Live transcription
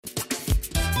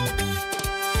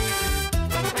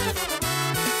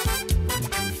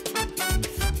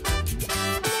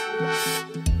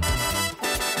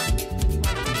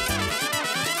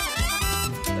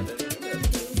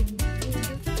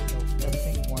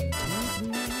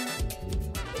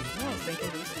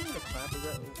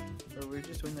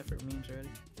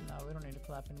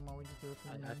we just do it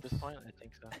for the At this memes. point, I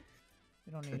think so.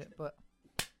 We don't need it, but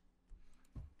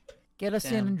get us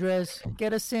Damn. in, Andres.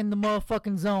 Get us in the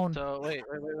motherfucking zone. So wait.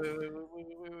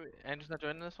 Andrew's not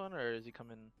joining this one, or is he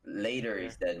coming? Later, he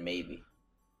Yeah. said maybe.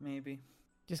 Maybe.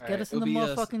 Just get Alright, us in the it'll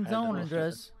be us. motherfucking Alright, zone, then we'll start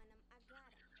Andres.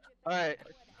 All right.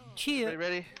 Cheer.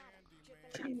 Ready?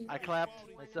 I clapped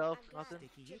myself. Nothing.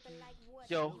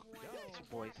 Yo, it's your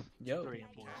boys. Yo. 3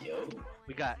 and boys. Yo.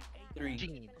 We got 3.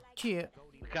 Gene. Cheer.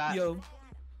 We got Yo.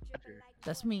 Roger,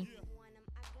 That's me.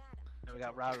 and we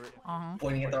got Robert.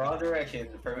 Pointing in the wrong direction,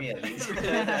 for me at least. He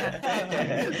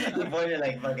pointed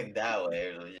like fucking that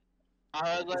way.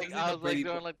 I was This is a like Brady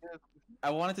going like this. I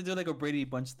wanted to do like a Brady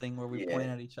Bunch thing where we Yeah. point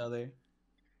at each other.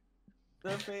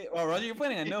 Well, Roger, you're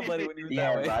pointing at nobody when you were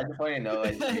Yeah, that way. Roger pointed no,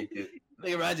 I did too.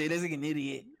 Look at Roger, he's like an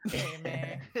idiot. Hey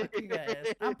man, fuck you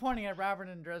guys. I'm pointing at Robert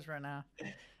and Andres right now.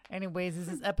 Anyways, this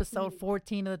is episode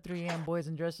 14 of the 3M Boys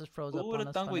and Dresses froze up Who would on have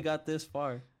us. thought we funny. got this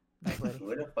far? Nobody.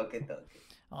 Who the fuck it thought?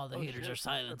 All the Oh, haters shit, are episode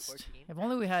silenced. 14? If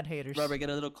only we had haters. Robert, get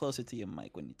a little closer to your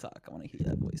mic when you talk. I want to hear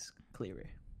that voice clearer.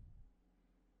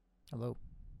 Hello.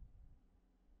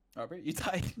 Robert, you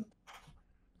tied?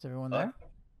 Is everyone Huh? there?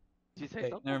 Did you say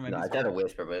Wait, something? never mind. No, I he's tried to fine.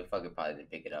 whisper, but it fucking probably didn't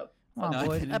pick it up. Come on, No, I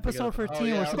boys. didn't pick it Episode up. 14. Oh,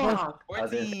 yeah, we're I supposed. I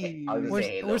was gonna say, I was gonna We're, say,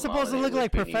 hey, we're little supposed to mama, look they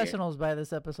like whispered in your ear. professionals by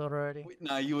this episode already.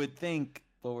 Nah, you would think,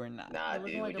 but we're not. Nah, We're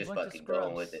looking dude, like we're a just bunch of fucking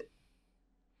going with scrubs. it.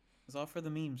 It's all for the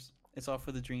memes. It's all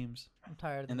for the dreams. I'm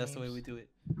tired of the And that's memes. the way we do it.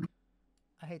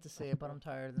 I hate to say it, but I'm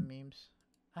tired of the memes.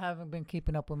 I haven't been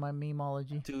keeping up with my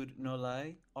memeology. Dude, no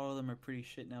lie, all of them are pretty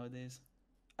shit nowadays.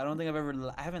 I don't think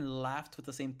I haven't laughed with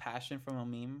the same passion from a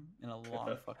meme in a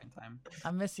long fucking time.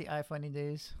 I miss the iFunny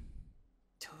days.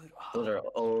 Dude, Those are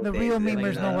old The days, real man. memers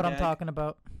like know that, what I'm Jack. talking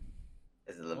about.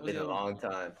 It's What been was a it? long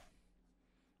time.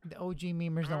 The OG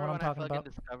memers know what I'm talking about.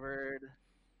 When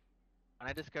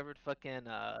I discovered fucking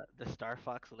the Star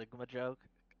Fox Ligma joke,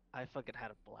 I fucking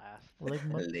had a blast.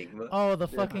 Ligma. Ligma. Oh, the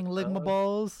Yeah, fucking Ligma dog.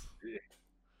 balls. Yeah.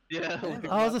 I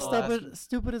That was the the last one.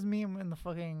 stupidest meme in the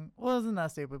fucking. Well, it wasn't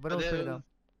that stupid, but it was pretty dumb.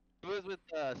 It was with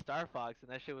Star Fox,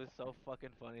 and that shit was so fucking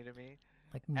funny to me.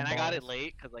 Like, And I got it balls.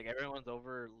 late because like everyone was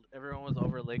over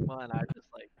Ligma, and I just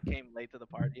like came late to the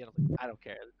party, and I was like, I don't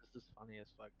care. This is funny as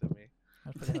fuck to me.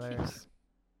 That's pretty hilarious.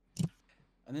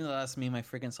 I think the last meme I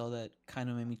freaking saw that kind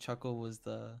of made me chuckle was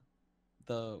the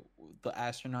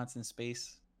astronauts in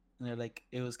space, and they're like,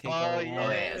 it was cake Oh, all yeah. Oh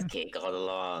along. yeah, it's cake all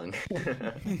along.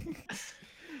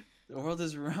 The world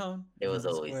is round. It was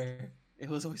not always- square. It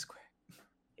was always square.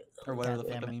 Or whatever the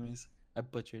fuck Goddamn the it. meme is. I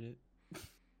butchered it.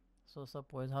 So what's up,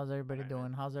 boys? How's everybody Alright, man.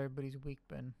 doing? How's everybody's week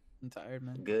been? I'm tired,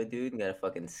 man. Good dude, got a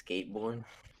fucking skateboard.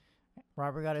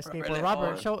 Robert got a Robert, skateboard. oh,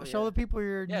 Robert, show yeah. the people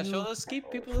your Yeah, new, show the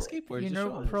people the skateboard. your Just new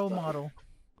show 'em. pro model.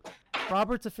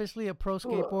 Robert's officially a pro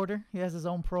skateboarder. He has his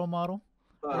own pro model.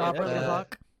 Robert yeah.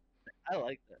 LeHawk. I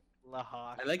like that. La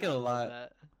Hawk. I like it a love lot.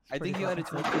 that. It's I think pretty you added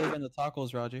too fucking much sick. flavor in the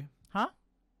tacos, Roger. Huh?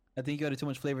 I think you added too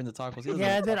much flavor in the tacos. He doesn't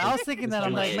Yeah, I like did. I tacos. was thinking that. I'm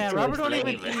It's like, too man, much Robert don't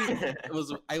even flavor. eat. It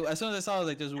was. as soon as I saw it, I was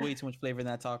like, there's way too much flavor in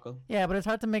that taco. Yeah, but it's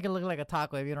hard to make it look like a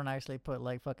taco if you don't actually put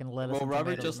like fucking lettuce. Well, and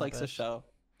Robert tomatoes just in the likes a bitch. shell.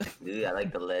 Dude, I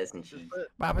like the lettuce and Just cheese. put,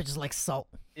 Robert just likes salt.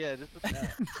 yeah, just put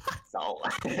that. Salt.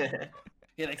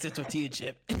 He likes a tortilla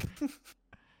chip.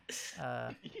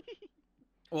 Uh,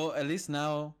 Well, at least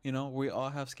now, you know, we all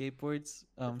have skateboards.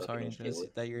 fucking Sorry, Michigan Andres,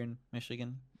 would. that you're in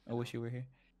Michigan. I wish you were here.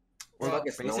 It's We're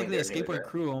fucking snowing basically a there, skateboard nigga.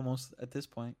 crew almost at this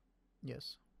point.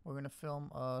 yes, we're gonna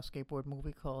film a skateboard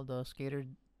movie called Skaters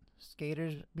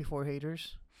Before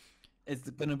Haters. It's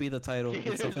gonna be the title.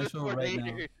 It's official Before right now.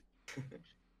 haters.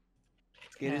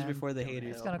 Skaters And before the Yeah, haters.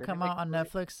 It's Hell, gonna they're come gonna out on make-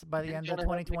 Netflix by the they're end of gonna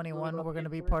have to 2021. glue it We're up gonna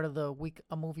be before. part of the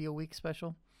a movie a week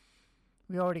special.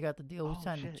 We already got the deal. We Oh,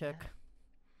 signed the shit, check.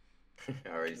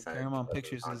 Already signed Paramount the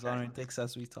Pictures is on our contract. dicks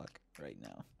as we talk right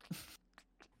now.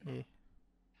 Yeah.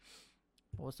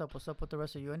 What's up? What's up with the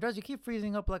rest of you? Andres, you keep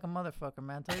freezing up like a motherfucker,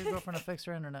 man. Tell your girlfriend to fix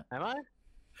her internet. Am I?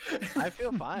 I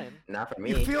feel fine. Not for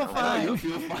me. You feel I'm fine. You like-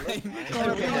 feel fine.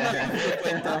 Go You feel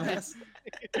like dumbass.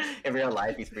 In real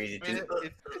life, he's freezing I mean, too.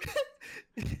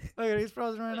 Look at he's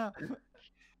frozen right now.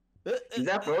 He's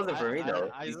not frozen for me I-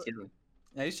 though. I- He's chilling.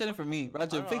 Yeah, you're shitting for me.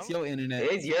 Roger, don't fix know. your internet.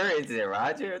 It's your incident,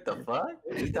 Roger. What the fuck?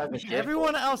 You talking shit?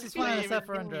 Everyone else is fine Blame except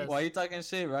for it. Andres. Why are you talking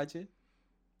shit, Roger?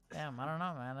 Damn, I don't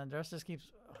know, man. Andres just keeps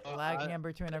Oh, lagging I- in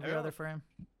between every everyone- other frame.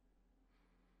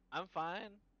 I'm fine.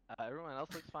 Everyone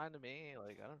else looks fine to me.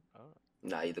 Like I don't.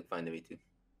 Nah, you look fine to me too.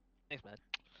 Thanks, man.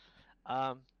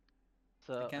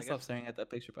 So I can't I stop guess, staring at that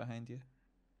picture behind you.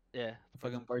 yeah.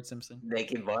 Fucking Bart Simpson.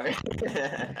 Naked bar.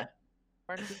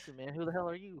 Martin Simpson, man. Who the hell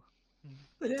are you?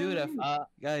 Dude, Uh,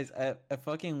 guys, at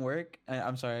fucking work,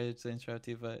 I'm sorry to interrupt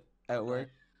you, but at work,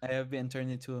 I have been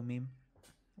turned into a meme.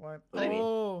 What? What do you mean?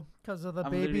 Oh, because of the I'm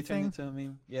baby literally turning thing. into a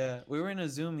meme. Yeah, we were in a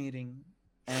Zoom meeting,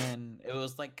 and it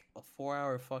was like a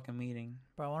 4-hour fucking meeting.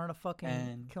 Bro, I wanted to fucking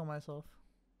And- kill myself.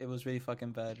 It was really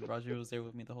fucking bad. Roger was there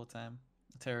with me the whole time.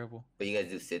 Terrible. But you guys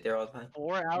do sit there all the time?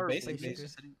 4 hours. Basically, basically.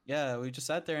 just sitting- yeah, we just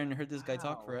sat there and heard this guy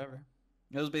talk Wow. forever.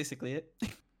 It was basically it.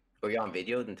 Were you on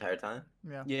video the entire time?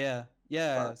 Yeah.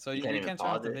 yeah. Fuck, So you you, can't you even can't turn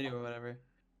off pause the it? video or whatever.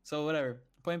 So whatever.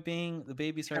 Point being, the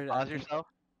baby You started. pause acting- yourself.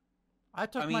 I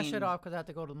took I my shit mean- off because I had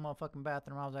to go to the motherfucking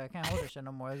bathroom. I was like, I can't hold this shit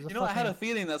no more. There's a You know, I had a fucking-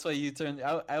 feeling that's why you turned.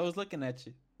 I was looking at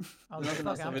you. I was like, Nothing fuck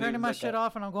else it, to I'm video turning my like shit that.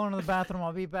 off and I'm going to the bathroom.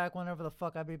 I'll be back whenever the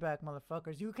fuck I be back,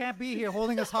 motherfuckers. You can't be here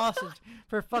holding us hostage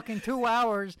for fucking 2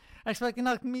 hours. Expect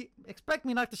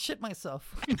me not to shit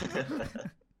myself.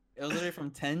 It was literally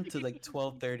from 10 to like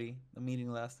 12:30. The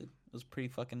meeting lasted. It was pretty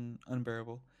fucking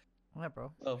unbearable. Yeah,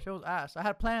 bro. Oh. Shit was ass. I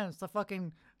had plans to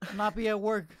fucking not be at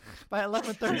work by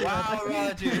 11:30. Wow,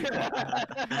 Roger.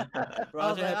 I was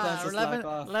Roger like, had plans to slack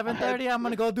off. 11:30. I'm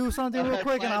gonna go do something real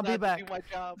quick and I'll be back. Do my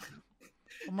job.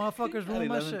 Motherfuckers At ruin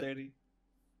my shit. 11:30.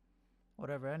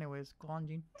 Whatever. Anyways, go on,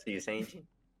 Gene. So you're saying, Gene?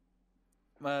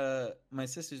 My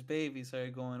sister's baby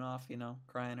started going off,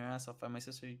 crying her ass off. And my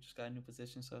sister just got a new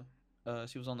position, so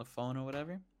she was on the phone or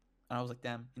whatever. And I was like,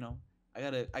 damn, I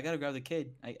gotta grab the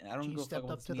kid. I don't She go fuck stepped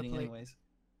about up this to the meeting plate. anyways.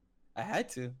 I had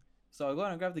to. So I go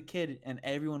out and grab the kid, and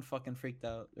everyone fucking freaked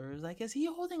out. They was like, "Is he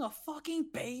holding a fucking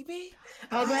baby?"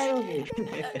 How Like,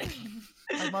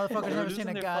 motherfuckers They're never losing seen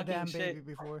a their goddamn fucking baby shit.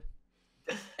 before.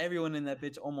 Everyone in that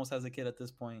bitch almost has a kid at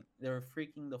this point. They were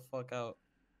freaking the fuck out.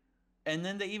 And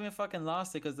then they even fucking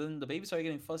lost it because then the baby started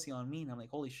getting fussy on me, and I'm like,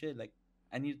 holy shit, like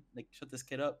I need like shut this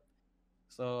kid up.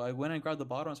 So I went and grabbed the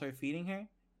bottle and started feeding her.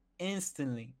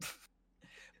 Instantly,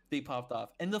 they popped off.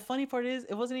 And the funny part is,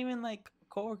 it wasn't even like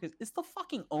coworkers. It's the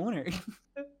fucking owner.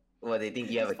 What, they think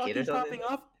you have a It's kid or fucking something?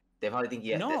 popping off. They probably think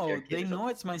you have that's No, your kid they or know something.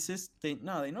 it's my sister. They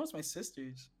know it's my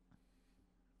sister's.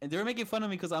 And they were making fun of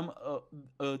me because I'm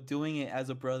doing it as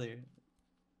a brother.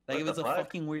 Like What if it's the a fuck?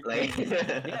 fucking weird Like, thing.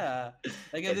 Yeah.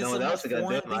 Like If if it's no the one else most is gonna do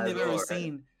foreign it, thing might they've as ever well, right?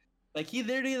 seen. Like he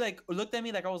literally like looked at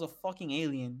me like I was a fucking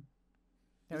alien.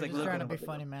 They're He's like, just "Look trying at to him." be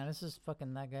funny, man. This is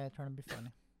fucking that guy trying to be funny.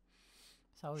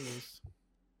 That's how he is.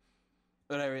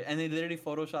 Whatever. And they literally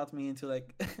photoshopped me into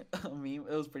like a meme.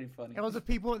 It was pretty funny. It was a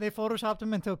people. They photoshopped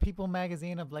him into a People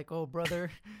magazine of like, oh brother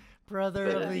of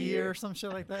the year or some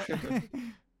shit like that.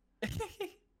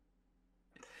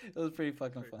 It was pretty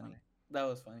fucking Pretty funny. funny. That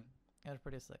was funny. That was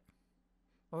pretty sick.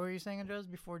 What were you saying, Andres,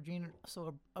 before Gene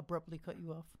so abruptly cut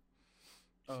you off?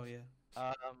 Oh yeah.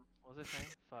 What was I saying?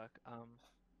 Fuck.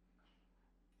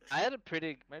 I had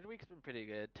my week's been pretty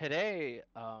good. Today,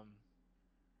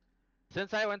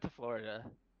 since I went to Florida,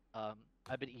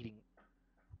 I've been eating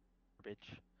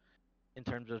garbage in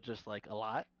terms of just like a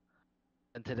lot.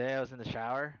 And today I was in the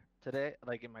shower today,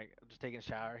 like just taking a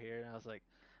shower here, and I was like,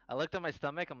 I looked at my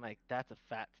stomach, I'm like, that's a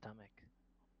fat stomach.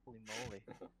 Holy moly.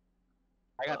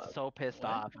 I got so pissed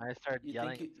what? off. And I started You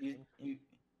yelling. think you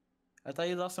I thought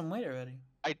you lost some weight already.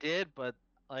 I did, but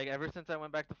like ever since I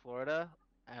went back to Florida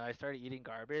and I started eating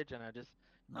garbage and I just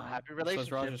No, happy so it's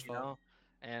relationship, Roger's you fault. know.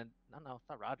 And no, it's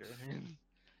not Roger.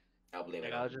 I'll blame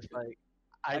Like, it I on was you, just too. like,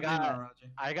 I blame it on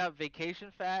Roger. I got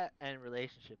vacation fat and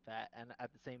relationship fat, and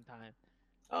at the same time,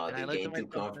 Oh, and I dude, looked getting at too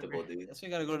myself and comfortable, dude. That's why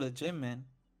you gotta go to the gym, man.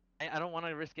 I don't want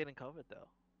to risk getting COVID though.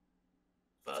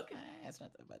 Fuck it. It's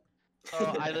not that bad.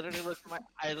 So I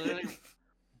literally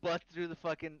bust through the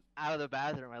fucking out of the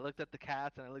bathroom. I looked at the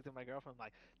cats and I looked at my girlfriend. I'm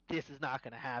like, this is not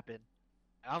gonna happen.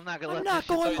 I'm not gonna I'm let not this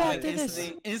shit going go back by. to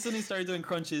this. Instantly started doing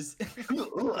crunches. He's doing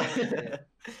I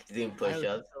was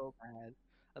push-ups. so bad.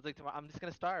 I was like, tomorrow, I'm just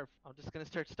gonna starve. I'm just gonna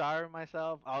start starving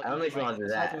myself. I'll I don't know eat, if you like, want to do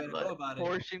That's not that, the way to but go about it.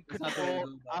 portion It's not the way to control.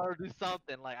 go about I'll do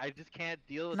something. Like I just can't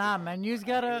deal with. Nah, this man, anymore.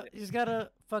 you just gotta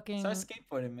fucking Start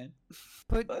skateboarding, man.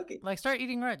 put fuck it. like start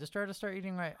eating right. Just try to start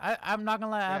eating right. I'm not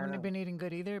gonna lie, I Yeah, I haven't know. been eating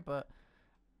good either, but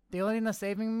the only thing that's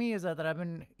saving me is that I've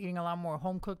been eating a lot more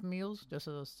home cooked meals just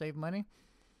to save money.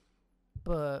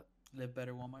 But Live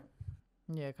better, Walmart.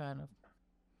 yeah, kind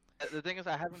of. The thing is,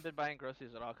 I haven't been buying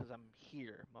groceries at all because I'm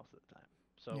here most of the time.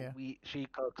 So Yeah. she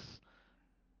cooks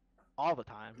all the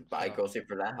time. Buy so grocery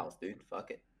for that house, dude. Fuck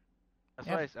it.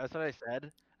 That's what I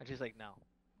said, and she's like, no.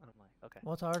 And I'm like, okay.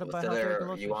 What's hard Well, about tell healthy her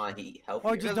groceries? you want to eat healthy.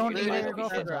 Or just don't eat at your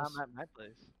Because girlfriend's house. I'm at my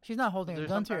place. She's not holding a There's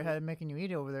gun to your sometimes- head making you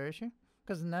eat over there, is she?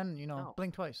 Because then, No.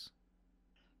 blink twice.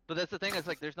 But that's the thing. It's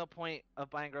like there's no point of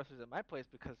buying groceries at my place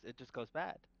because it just goes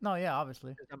bad. No, yeah,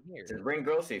 obviously. Because I'm here. Just bring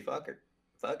grocery, fucker.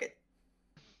 Fuck it.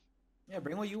 Yeah,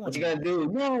 bring what you What want. you gonna do?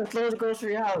 No, close the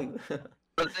grocery alley.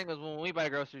 But the thing is, when we buy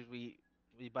groceries, we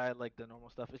buy like the normal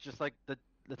stuff. It's just like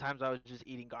the times I was just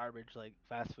eating garbage, like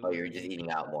fast food. Oh, you're just eating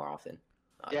out more often.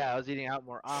 Yeah, I was eating out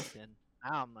more often,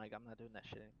 Now I'm like, I'm not doing that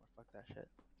shit anymore. Fuck that shit.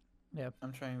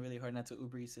 I'm trying really hard not to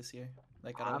Uber Eats this year.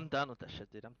 Like at all. I'm done with that shit,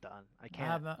 dude. I'm done. I I can't.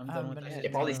 haven't, I'm I done haven't with been that able shit. It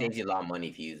to probably do saves you a lot of money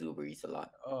if you use Uber Eats a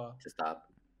lot Oh to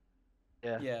stop.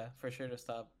 Yeah. yeah, for sure to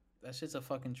stop. That shit's a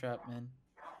fucking trap, man.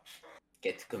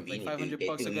 Get too Like convenient, 500 dude. Get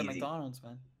bucks too to get easy. McDonald's,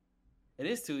 man. It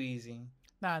is too easy.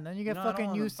 Nah, and then you get No, I don't fucking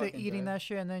wanna used to fucking eating drive. that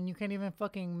shit, and then you can't even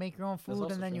fucking make your own That's food,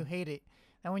 also and then you true. hate it.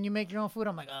 And when you make your own food,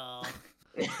 I'm like, oh.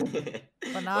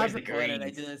 But now Where's I've- the Why did I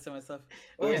grease? do that to myself?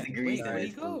 Where's the grease Wait, in where'd this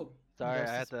he go? Sorry, Yes,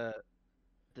 I had it's-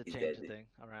 to He's change dead, the dude. thing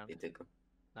around. They took him.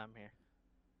 Now I'm here.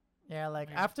 Yeah, like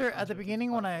Maybe after it's at the just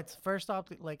beginning when I podcast. first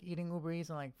stopped like eating Uber Eats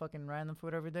and like fucking random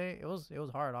food every day, it was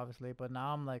hard obviously, but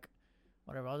now I'm like,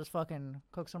 whatever. I'll just fucking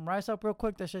cook some rice up real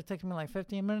quick. That shit takes me like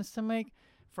 15 minutes to make.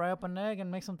 Fry up an egg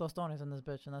and make some tostones in this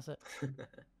bitch, and that's it.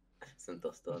 Some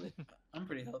tostones. I'm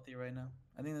pretty healthy right now.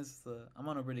 I think this is I'm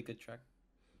on a really good track.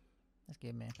 That's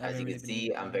good, man. I As you haven't can really been see,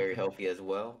 eating I'm that very healthy. healthy as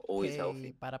well. Always healthy.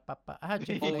 Okay, ba-da-pa-pa. I had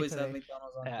Chick-fil-A Always have today.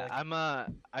 McDonald's on Yeah, deck.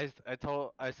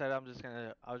 I said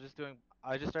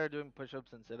I just started doing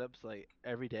push-ups and sit-ups like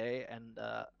every day, and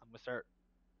I'm gonna start,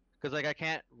 cause like I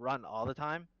can't run all the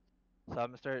time, so I'm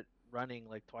gonna start running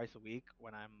like twice a week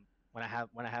when I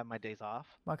have my days off,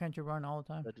 Why can't you run all the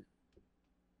time? but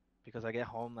because I get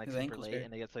home like His super ankles late, hurt.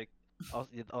 and it gets like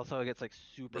also it gets like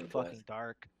super Link fucking wise.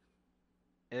 dark.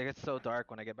 It gets so dark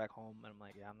when I get back home, and I'm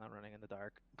like, yeah, I'm not running in the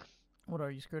dark. What are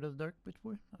you scared of the dark, bitch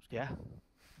boy? I'm just kidding.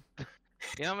 Yeah.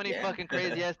 You know how many Yeah. fucking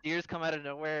crazy ass deers come out of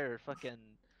nowhere, or fucking,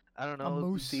 I don't A know.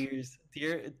 moose.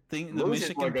 Deer thing. The Moose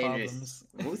is more Michigan dangerous. problems.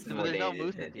 Moose is But more there's no dangerous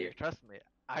moose than in deer. deer. Trust me.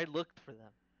 I looked for them.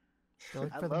 Go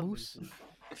look I for the love moose. mooses.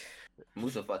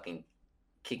 Moose will fucking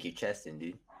kick your chest in,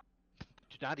 dude.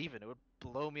 Not even. It would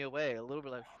blow me away a little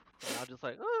bit. Like, and I'm just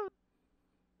like, oh,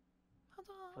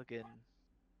 fucking.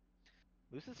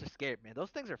 Mooses are scared, man. Those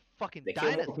things are fucking They kill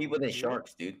dinosaurs. more people than dude.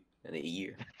 sharks, dude, in a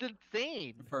year. That's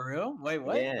insane. For real? Wait,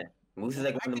 what? Yeah, moose is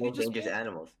like How one of can the you most just dangerous win?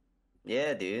 animals.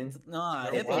 Yeah, dude. Nah,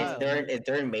 They're It's, hippos. wild. it's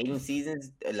during mating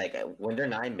seasons. Like when they're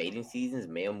not in mating seasons,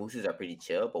 male mooses are pretty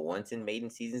chill. But once in mating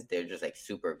seasons, they're just like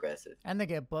super aggressive. And they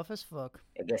get buff as fuck.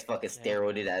 It gets fucking Yeah.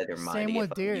 steroided out of their mind. Same They get with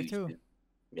fucking deer, huge, too. dude.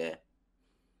 Yeah,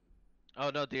 Oh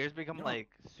no, deers become No. like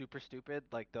super stupid.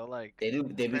 Like they'll like. they do.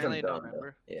 They become Apparently in dumb. Though.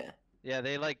 November. Yeah, Yeah,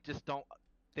 they like just don't.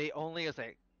 They only is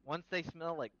like once they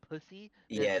smell like pussy.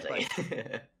 they're yeah. just,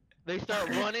 Like, They start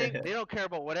running. They don't care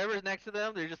about whatever's next to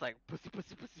them. They're just like pussy,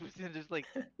 pussy, pussy, pussy, and just like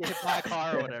get hit by a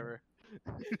car or whatever.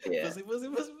 yeah. Pussy, pussy,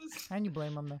 pussy, pussy. And you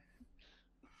blame them though.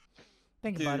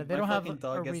 Think Dude, about it. They my don't have fucking a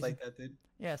dog gets reason. like that, dude.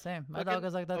 Yeah, same. My Fucking dog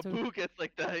is like that too. Abu gets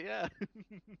like that, yeah.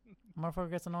 Motherfucker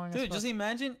gets annoying. Dude, as just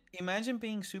fuck. imagine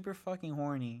being super fucking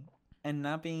horny and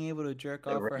not being able to jerk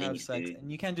The off or have rage, sex, dude.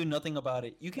 and you can't do nothing about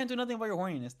it. You can't do nothing about your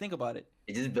horniness. Think about it.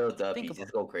 It just builds up. Think You about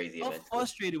just go crazy. How eventually.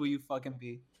 frustrated will you fucking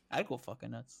be? I'd go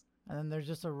fucking nuts. And then there's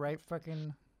just a right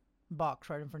fucking box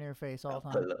right in front of your face all A the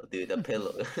time. pillow, dude. A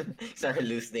pillow. Start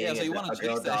hallucinating. Yeah, so you as wanna a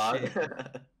girl chase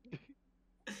that dog.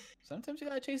 Sometimes you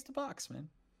gotta chase the box, man.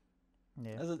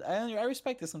 Yeah. I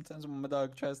respect it sometimes when my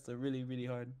dog tries to really, really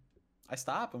hard. I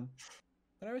stop him,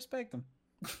 but I respect him.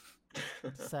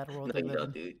 Sad world No, they you live don't,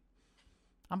 in. dude.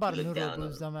 I'm about to Look noodle down on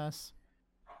Blue's them. dumbass.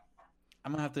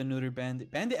 I'm gonna have to neuter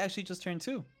Bandit. Bandit actually just turned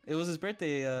 2. It was his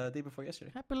birthday day before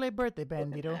yesterday. Happy late birthday,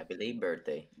 Bandito. Happy late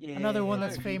birthday. Yeah, Another one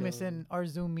that's Bandito. famous in our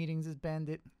Zoom meetings is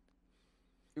Bandit.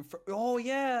 Oh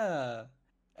yeah,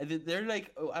 they're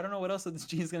like, oh, I don't know what else this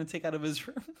gene's gonna take out of his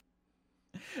room.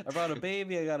 I brought a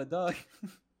baby. I got a dog.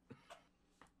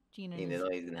 Gina You and his know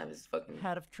he's gonna have his fucking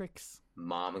hat of tricks.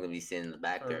 mom gonna be sitting in the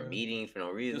back during Or meetings for no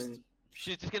reason.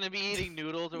 She's just gonna be eating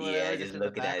noodles or whatever. Yeah, just just in the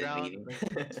looking at his background. meeting.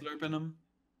 Slurping them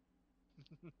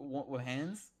with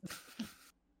hands.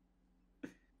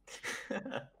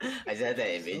 I just had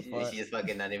that image. far. She's just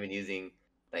fucking not even using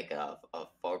like a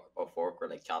fork or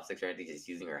like chopsticks or anything, just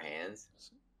using her hands,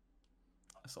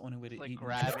 That's the only way to Like eat.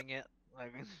 grabbing it.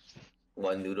 Like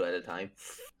one noodle at a time.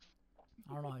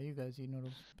 I don't know how you guys eat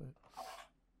noodles, but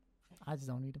I just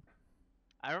don't eat them.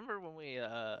 I remember when we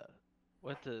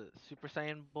went to Super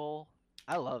Saiyan Bowl.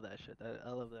 I love that shit. I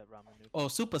love that ramen noodle. Oh,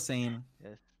 Super Saiyan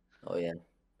Yes. Oh yeah,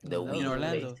 the In in wheat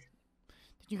Orlando. place.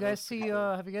 Did you guys see?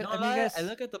 Have you guys? No Have you lie, guys? I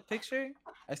look at the picture.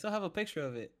 I still have a picture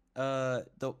of it.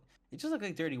 It just looked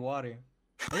like dirty water.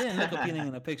 It didn't look appealing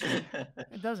in the picture.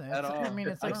 It doesn't. at It's, I all. mean,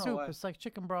 it's I like don't know soup. why. It's like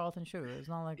chicken broth and sugar. It's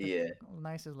not like the Yeah.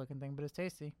 nicest looking thing, but it's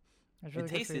tasty. It's It really good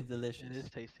for you. tasted delicious. It is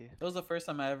tasty. It was the first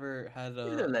time I ever had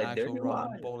look an like actual dirty ramen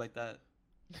water. bowl like that.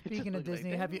 Speaking of Look like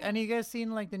Disney, that. have you any of you guys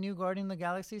seen like the new Guardian of the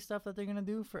Galaxy stuff that they're gonna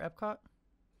do for Epcot?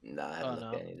 Nah, I haven't Oh, looked no.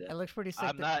 at any of It that. looks pretty sick.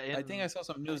 I'm not in. I think I saw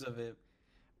some news of it.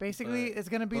 Basically, but it's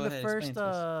gonna be go the ahead, first explain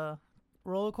to us.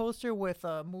 roller coaster with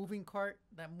a moving cart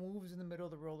that moves in the middle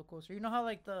of the roller coaster. You know how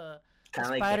like the Kind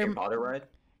of like the Spider- Harry Potter ride.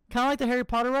 kind of like the Harry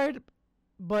Potter ride,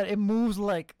 but it moves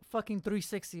like fucking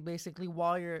 360 basically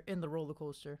while you're in the roller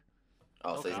coaster.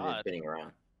 Oh, Oh, so you're God. spinning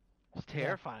around. It's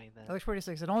terrifying then. It looks pretty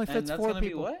sick. It only And fits that's 4 gonna be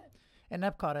people. what? In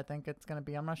Epcot, I think it's gonna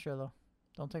be. I'm not sure though.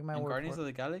 Don't take my In word Guardians for of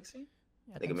it. the Galaxy?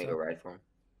 Yeah, I They can think make so. a ride for him.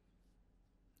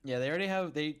 Yeah, they already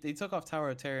have. They took off Tower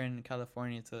of Terror in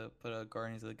California to put a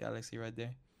Guardians of the Galaxy right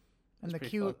there. And That's the pretty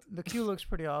queue, fucked. the queue looks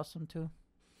pretty awesome too.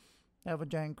 They have a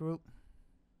giant group.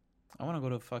 I want to go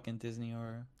to fucking Disney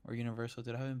or Universal,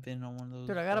 dude. I haven't been on one of those.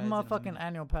 Dude, I got a rides in motherfucking minute.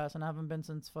 annual pass and I haven't been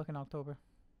since fucking October.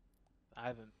 I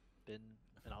haven't been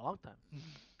in a long time.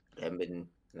 I haven't been in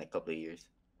like a couple of years.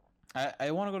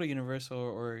 I want to go to Universal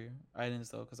or Islands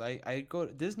though, cause I go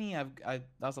to Disney. That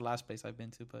was the last place I've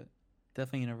been to, but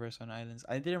definitely Universal and Islands.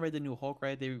 I didn't ride the new Hulk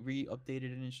ride. They re-updated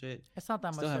it and shit. It's not that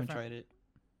much Still haven't different. tried it.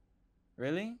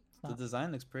 Really? The not.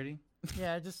 design looks pretty.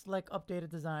 Yeah, just like updated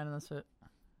design and that's it.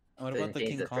 What They about the changed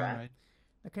King the Kong track. ride?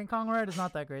 The King Kong ride is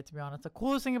not that great to be honest. The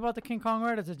coolest thing about the King Kong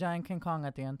ride is a giant King Kong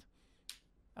at the end.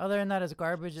 Other than that, it's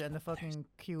garbage and the fucking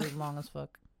queue is long as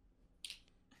fuck.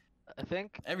 I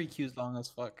think Every queue's long as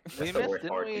fuck. we That's the missed, worst didn't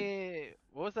part, dude. we?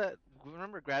 What was that?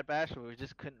 Remember Grad Bash where we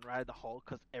just couldn't ride the Hulk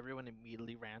because everyone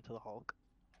immediately ran to the Hulk?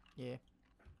 Yeah.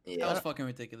 That Yeah, was fucking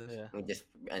ridiculous. Yeah. we just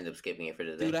ended up skipping it for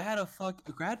the day. Dude, I had a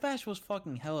Grad Bash was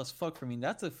fucking hell as fuck for me.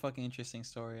 That's a fucking interesting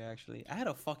story, actually. I had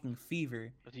a fucking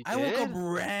fever. But you I woke up did?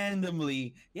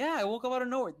 randomly. Yeah, I woke up out of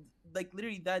nowhere. Like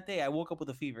literally that day, I woke up with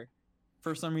a fever,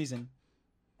 for some reason,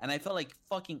 and I felt like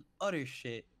fucking utter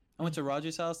shit. I went to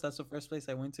Roger's house. That's the first place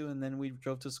I went to, and then we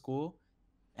drove to school.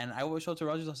 And I would show up to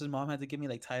Roger's house. His mom had to give me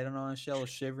like Tylenol and shit. I was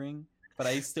shivering, but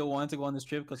I still wanted to go on this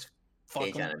trip because fuck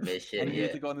Ain't 'em. trying to miss I shit. needed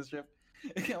Yeah. to go on this trip.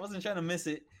 I wasn't trying to miss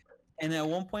it. And at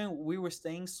one point, we were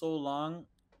staying so long,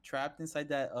 trapped inside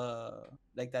that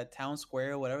like that town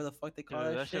square, whatever the fuck they call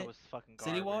Dude, that that shit shit. was fucking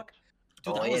City garbage. Walk?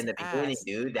 Dude, Oh that yeah, was in the beginning, ass.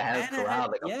 dude, that has And I corral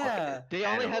had- like a yeah. fucking They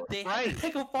only had animal. They Sprite. had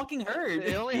like a fucking herd.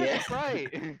 They only Yeah. had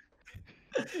Sprite. We got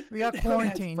They only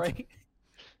had quarantined. Sprite.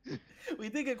 We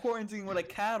did get quarantined with like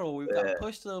cattle. We Yeah. got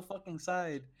pushed to the fucking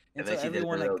side until Eventually, there's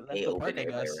everyone a like little left gate the open park, I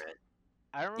everybody guess. ran.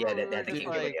 I remember Yeah, we were that just thing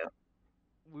like, yeah.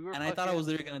 we were And I thought I was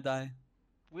fucking- literally gonna die.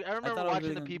 I remember thought I was watching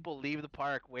really the gonna- people leave the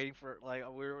park, waiting for like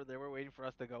they were waiting for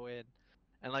us to go in,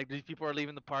 and like these people are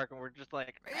leaving the park, and we're just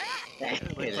like, like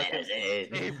Let fucking us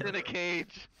in. apes in a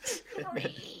cage.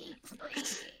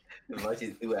 The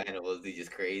munchies do animals, they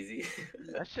just crazy.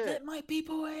 That shit. Let my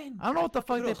people in. I don't know what the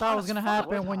fuck Dude, it they was thought hot was as gonna fuck. It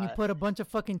happen was when you hot. put a bunch of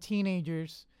fucking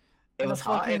teenagers. It in a was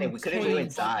hot and fucking we couldn't go cage,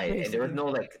 inside, and there was no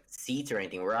basically. like seats or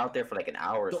anything. We were out there for like an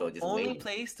hour or The so, just only waiting.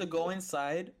 place to go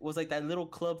inside was like that little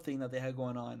club thing that they had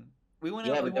going on. We went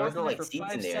Yeah, out, we but there was walked no, in there like, for seats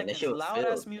 5 in there, and that seconds, shit was loud ass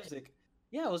filled. music.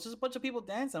 Yeah, it was just a bunch of people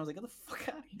dancing. I was like, get the fuck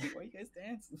out of here. Why you guys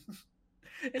dancing?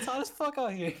 It's hot as fuck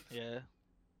out here. Yeah.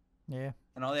 Yeah.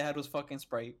 And all they had was fucking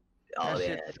Sprite. Oh That yeah,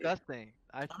 shit's disgusting.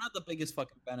 I'm not the biggest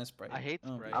fucking fan of Sprite. I hate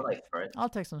don't Sprite. I like Sprite. I'll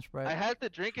take some Sprite. I had to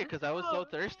drink it because I was so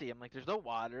thirsty. I'm like, there's no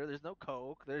water, there's no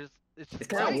Coke, it's It's just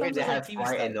kind of Sprite weird to comes have with a TV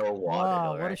Sprite and no water. wow,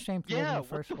 though, what a right? shame to live in Yeah, a what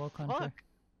first the world country. fuck?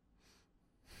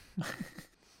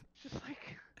 It's just like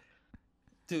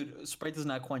Dude, Sprite does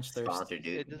not quench thirst. Sponsored,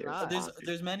 dude. It does They're not. sponsored.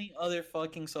 There's many other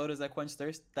fucking sodas that quench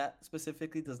thirst. That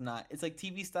specifically does not. It's like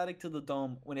TV static to the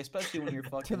dome when, especially when you're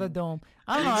fucking. To the dome.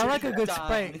 I don't know. I like a good Die.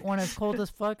 Sprite when it's cold as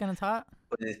fuck and it's hot.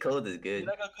 But this code is You good.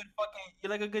 like a good fucking. You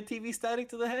like a good TV static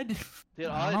to the head. dude,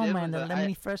 all I I don't know, did man. was The that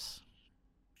lemony fresh.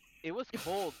 it was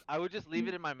cold. I would just leave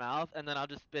it in my mouth and then I'll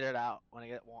just spit it out when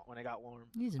it got warm.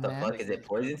 Easy, The man. fuck is it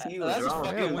poison to you? What's That's wrong?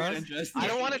 fucking Yeah, weird man. and dressed. I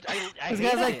don't want to. I This hated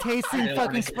guy's like it. tasting I don't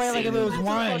fucking wanna Sprite like see if it was That's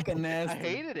wine. fucking nasty. I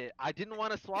hated it. I didn't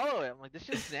want to swallow it. I'm like, this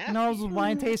shit's nasty. You know those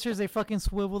wine tasters? They fucking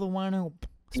swivel the wine and Yeah,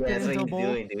 spit that's it what into a he's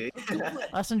bowl. doing, dude.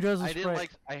 Us and Joe's I didn't Sprite.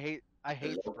 like. I hate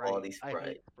low Sprite. quality I Sprite.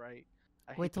 hate Sprite.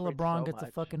 I hate Wait till Sprite LeBron so gets a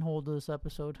much. fucking hold of this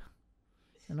episode.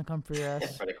 And to come for your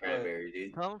ass. For the cranberry,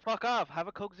 dude. Tell him fuck off. Have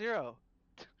a Coke Zero.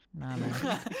 Nah, man.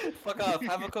 Fuck off.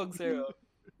 Have a Coke Zero.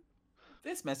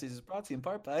 This message is brought to you in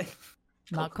part by.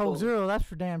 Not Coca-Cola. Coke Zero, that's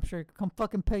for damn sure. Come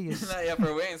fucking pay us. Yeah,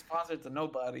 for we ain't sponsored to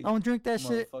nobody. Don't drink that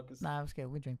shit. Motherfuckers. Nah, I'm just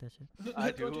kidding. We drink that shit.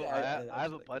 I do. you? I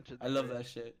have a bunch of. I love them. that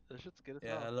shit. That shit's good as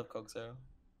Yeah, I hell. love Coke Zero.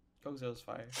 Coke Zero's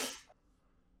fire.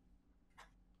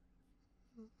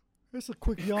 It's a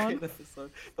quick yawn. Great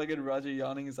episode. Fucking Roger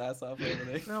yawning his ass off over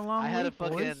there. Been a long I had a week, boys.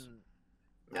 fucking.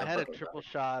 Yeah, I had a fucking triple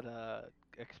shot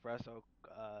espresso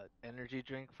energy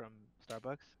drink from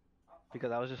Starbucks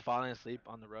because I was just falling asleep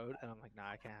on the road and I'm like, nah,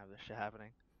 I can't have this shit happening.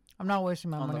 I'm not wasting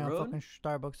my On the money on road? fucking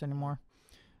Starbucks anymore.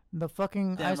 The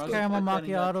fucking Damn, ice Roger, caramel quit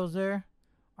cutting up. macchiatos there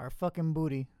are fucking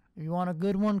booty. If you want a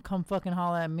good one, come fucking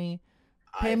holla at me.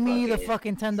 Pay me the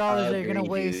fucking $10 that you're gonna agree,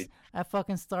 waste dude. at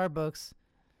fucking Starbucks,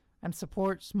 and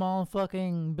support small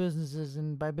fucking businesses.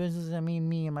 And by businesses, I mean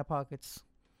me and my pockets.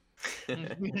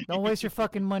 Don't waste your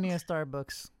fucking money at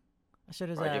Starbucks. That shit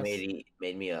is RJ ass.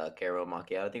 made me a caramel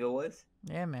macchiato, I think it was.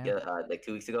 Yeah, man. Yeah, like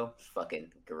 2 weeks ago. It's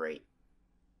fucking great.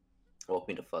 Woke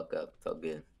me the fuck up. Felt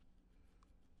good.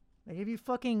 They give you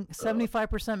fucking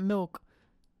 75% milk,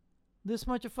 this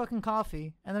much of fucking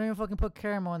coffee, and they don't even fucking put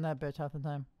caramel in that bitch half the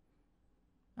time.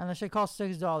 And that shit costs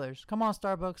 $6. Come on,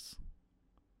 Starbucks.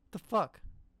 The fuck?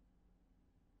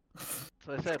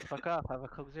 So I said, fuck off. Have a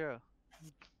Coke Zero.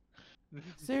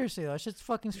 Seriously though, that shit's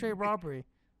fucking straight robbery.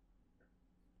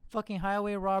 Fucking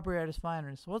highway robbery at its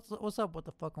finest. What's up with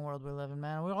the fucking world we live in,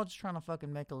 man? We're all just trying to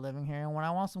fucking make a living here, and when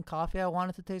I want some coffee, I want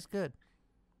it to taste good.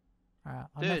 Alright,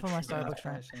 enough Dude, of my This man's Starbucks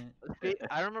rant. passionate.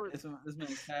 I remember This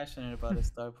man's passionate about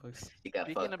his Starbucks. He got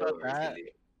Speaking fucked about over that,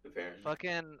 recently, apparently.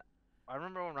 fucking. I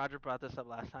remember when Roger brought this up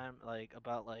last time, like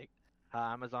about like how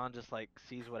Amazon just like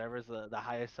sees whatever's the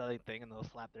highest selling thing and they'll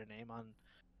slap their name on.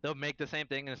 They'll make the same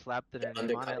thing and slap their name on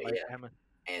undercut it, it, like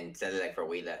yeah. And sell it like for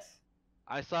way less.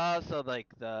 I saw like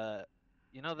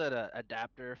you know that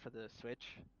adapter for the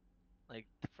Switch, like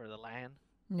for the LAN,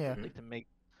 Yeah. Mhm. like to make.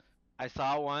 I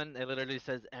saw one. It literally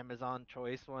says Amazon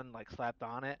Choice one, like slapped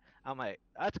on it. I'm like,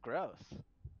 that's gross,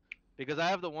 because I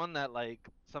have the one that like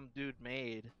some dude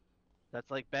made, that's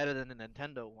like better than the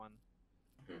Nintendo one.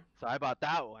 Mhm. So I bought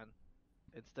that one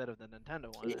instead of the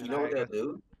Nintendo one. You and know I what they'll guess-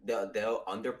 do? They'll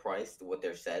underprice what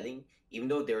they're selling, even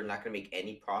though they're not gonna make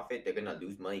any profit. They're gonna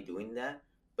lose money doing that.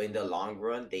 But in the long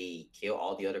run, they kill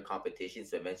all the other competition.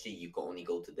 So eventually, you can only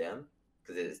go to them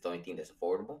because it's the only thing that's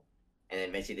affordable. And then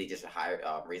eventually, they just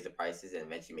raise the prices and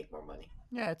eventually make more money.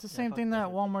 Yeah, it's the Yeah, same fuck thing that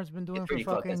that. Walmart's been doing for pretty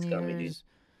fucking fucking scummy, dude. years.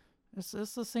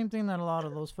 It's the same thing that a lot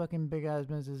of those fucking big ass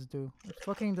businesses do. It's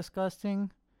fucking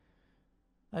disgusting.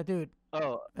 Like, dude,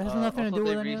 Oh, it has nothing to also do they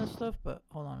with any of re- this stuff. But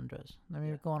hold on, Andres. Let me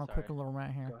Yeah, go on a quick sorry. little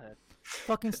rant here. Go ahead.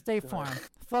 Fucking State Go ahead. Farm.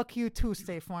 Fuck you too,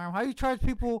 State Farm. How you charge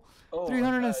people Oh,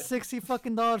 $360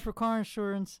 fucking dollars for car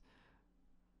insurance?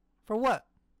 For what?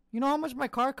 You know how much my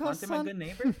car costs, Aren't they my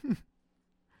son? good neighbor?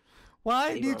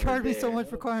 Why State do you Farm charge me is so there. much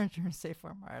for car insurance, State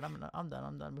Farm? All right, I'm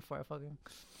done before I fucking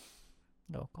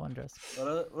go on, Andres.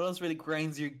 What else really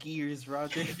grinds your gears,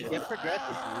 Roger? Get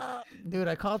progressive, Dude,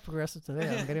 I called Progressive today.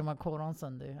 I'm getting my quote on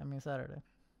Sunday. I mean Saturday.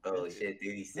 Oh shit,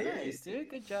 dude, he's serious. Nice, dude.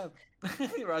 Good job.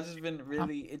 Roger's been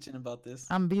really itching about this.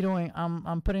 I'm vetoing.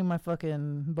 I'm putting my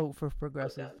fucking vote for Well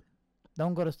Progressive. done.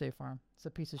 Don't go to State Farm. It's a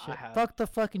piece of I shit. have. Fuck the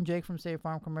fucking Jake from State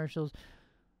Farm commercials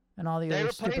and all the They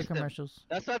other stupid replaced him. commercials.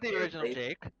 That's not the They original replaced-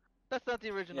 Jake. That's not the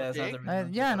original Yeah, it's not Jake. the original Yeah,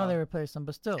 I Jake know at they all. replaced him,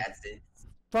 but still, That's it.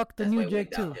 fuck the That's why new it Jake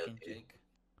went too. downhill. Fucking Jake.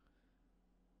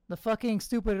 The fucking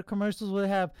stupid commercials where they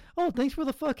have, oh, thanks for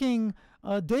the fucking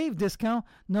Dave discount.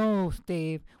 No,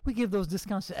 Dave, we give those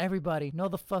discounts to everybody. No,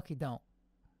 the fuck you don't.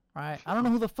 Right? I don't know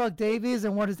who the fuck Dave is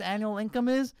and what his annual income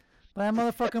is, but that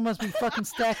motherfucker must be fucking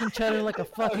stacking cheddar like a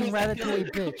fucking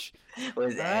ratatouille bitch.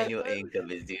 What his Alright. annual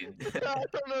income is, dude? I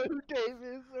don't know who Dave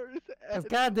is or his Cause ad-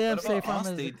 goddamn What State about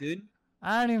Farm is. Allstate, dude?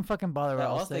 I don't even fucking bother with Yeah,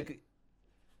 Allstate. Dude,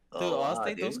 Oh, wow,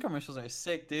 Allstate, those dude. commercials are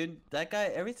sick, dude. That guy,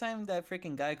 every time that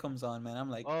freaking guy comes on, man, I'm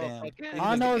like, Oh, damn. fuck yeah. please All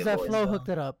I make know it is that good Flo boys, hooked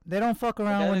though. it up. They don't fuck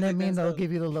around guy when they looked mean they'll dense up.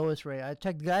 give you the lowest rate. I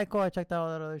checked Geico, I checked all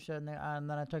that other shit, and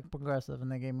then I checked Progressive, and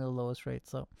they gave me the lowest rate.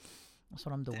 So that's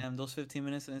what I'm doing. Damn, those 15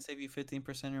 minutes didn't save you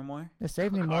 15% or more? It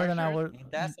saved me Car more than I insurance? would.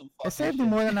 Ain't that some It fucking saved me shit?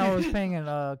 more than I was paying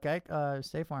in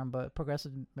State Farm, but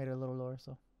Progressive made it a little lower.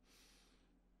 So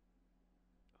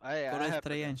I Go to have Estrella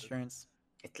Progressive. Insurance.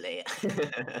 It's late.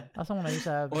 that's the one I used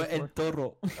to have Or El before.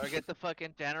 Toro. Or get the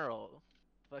fucking general,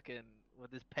 fucking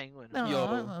with this penguin. No,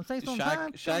 Yo, say some Shaq,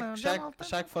 time, Shaq, come on, Shaq, come on,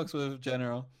 Shaq fucks with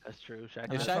General. That's true. Shaq.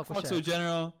 I If does. Shaq fuck with fucks Shaq. with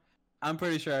General, I'm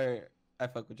pretty sure I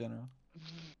fuck with General.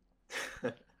 I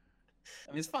mean,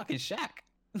 it's fucking Shaq.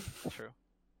 That's true.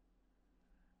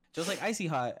 Just like Icy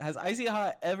Hot. Has Icy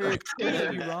Hot ever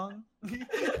done you wrong?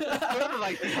 Just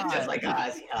like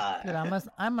Icy Hot. Dude,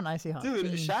 I'm an icy hot. Dude,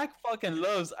 fiend. Shaq fucking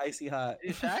loves Icy Hot.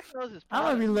 Dude, Shaq knows his I don't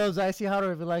know if he product. loves icy hot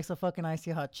or if he likes a fucking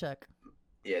icy hot check.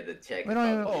 Yeah, the check. We is don't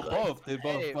even- probably Oh, like- both, dude,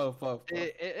 both, Hey, both.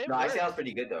 It No, Icy works. Hot's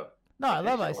pretty good though. No, I It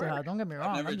love should icy hot. work. Don't get me I've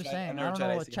wrong. never I'm just tried- I've saying. never I don't tried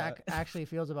know what Icy Shaq Hot. actually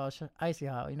feels about icy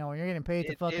hot. You know, when you're getting paid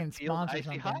to It fucking feels sponsor icy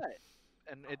something. hot,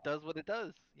 and it does what it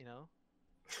does. You know,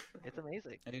 it's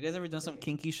amazing. Have you guys ever done some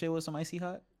kinky shit with some Icy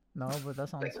Hot? No, but that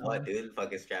sounds Like fun. what, dude?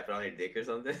 Fucking strap it on your dick or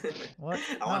something? What?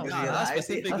 I want No, to nah, see not that.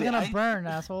 specifically. That's gonna I- burn,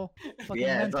 asshole. Fucking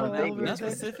Yeah, that's what I'm mental thinking. over Not your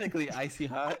face. specifically Icy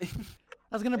Hot.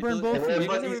 That's gonna burn Like, both have of What you you.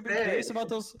 guys the ever fuck been you curious said? about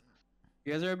those?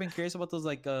 You guys ever been curious about those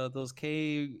those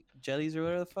K jellies or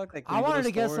whatever the fuck? Like when I you go to wanted the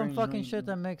to get store some and you know fucking you- shit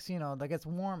that makes, that gets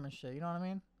warm and shit. You know what I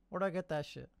mean? Where do I get that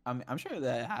shit? I'm sure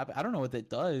that happens. I don't know what it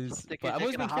does, Stick but your I've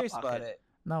always dick in been a Hot curious about Pocket. it.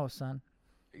 No, son.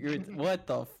 You're what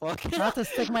the fuck? Not to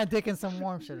stick my dick in some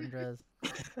warm shit, Andres.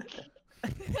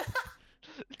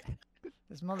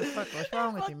 This motherfucker. What's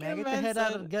wrong with you, man? Fucking Get the man head out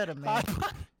of said the gutter, man. Hot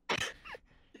Pocket.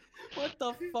 What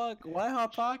the fuck? Why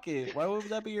Hot Pocket? Why would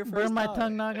that be your first Burn my thought?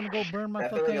 tongue. Not gonna go burn my I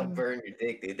feel like I'll fucking. burn your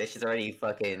dick, dude. That shit's already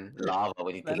fucking lava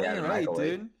when you That take it out ain't of the right,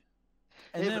 microwave. dude.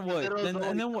 And Hey, then but the what? middle's And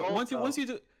always then what? cold, Once you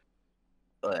do,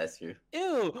 Oh, that's true.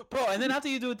 ew, bro. And then after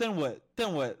you do it, then what?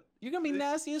 Then what? You're gonna be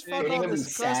nasty as fuck, You're all gonna be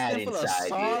sad disgusting, full of inside, dude.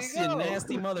 sauce, There you you go.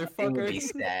 nasty It would be motherfucker.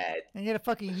 sad. And get a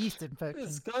fucking yeast infection.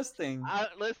 Disgusting.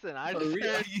 Listen, I For just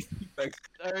real.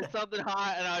 heard something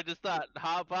hot, and I just thought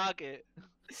Hot Pocket.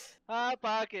 Hot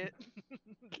Pocket.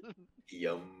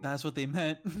 Yum. That's what they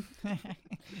meant.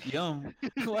 Yum.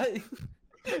 What?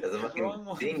 That's a Wrong fucking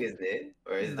one. thing, isn't it?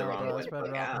 Or is it the No, wrong bro, one? it's Red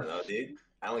Fuck, I Robin. don't know, dude.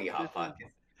 I don't get Hot This is-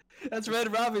 Pockets. That's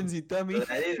Red Robin's, you dummy.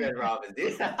 That is Red Robin,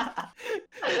 dude.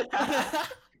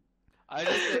 I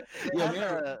just they Yo,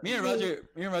 have, me and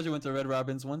Roger went to Red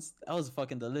Robin's once. That was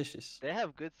fucking delicious. they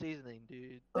have good seasoning,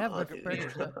 dude. They have Oh, liquor dude.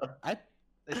 burgers, though.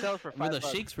 They sell it for But $5. the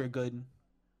shakes were good.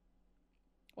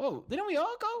 Whoa, didn't we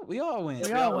all go? We all went.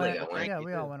 We we all all went. went. Yeah, we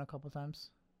Frankie all too. went a couple times.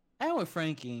 I went with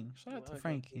Frankie. Shout out Well, to I got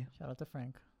Frankie. Shout out to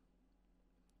Frank.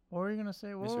 What were you gonna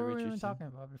say? What Mr. were we even Richardson. talking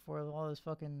about before all this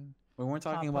fucking We weren't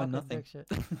talking Hot about Pocket nothing. dick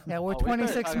shit? Yeah, we're Oh, we started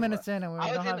 26 talking minutes in and we I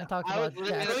was haven't in- talked I was about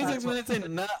literally- jack. 26 minutes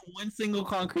in, not one single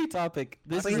concrete topic.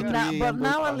 This But, is a now, 3 but a.m.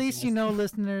 now book at least you podcast. know,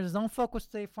 listeners, don't fuck with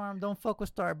State Farm, don't fuck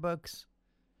with Starbucks.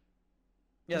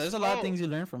 Yeah, there's a lot of Oh. things you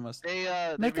learn from us. They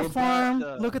Make a restocked, farm,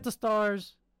 look at the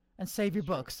stars, and save your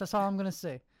Sure. bucks. That's all I'm gonna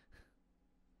say.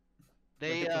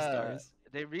 They Look at the stars.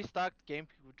 they restocked game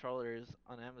controllers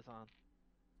on Amazon.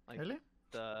 Like Really?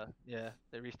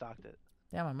 they restocked it.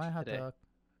 Damn, I might have Today. to.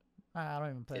 I don't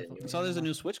even play. Yeah, the fucking I saw there's a game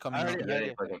new Switch coming I out. already- You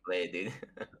gotta fucking play it, dude.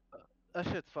 That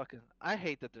shit's fucking. I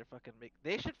hate that they're fucking make.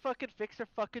 They should fucking fix their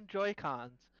fucking Joy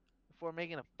Cons before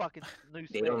making a fucking new.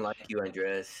 They don't Switch. like you,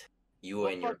 Andres. You Well,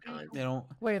 and your fuck you. con. They don't.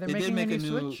 Wait, they're They did making make a a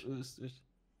new new, Switch? Switch.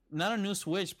 Not a new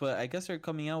Switch, but I guess they're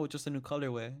coming out with just a new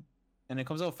colorway, and it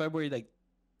comes out February like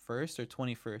 1st or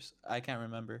 21st. I can't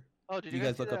remember. Oh, did You you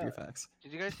guys see look that? up your facts.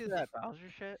 Did you guys see that Bowser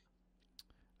shit?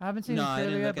 I haven't seen No, the I trailer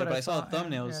didn't yet, look at it, but I saw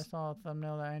thumbnails. Yeah, I saw a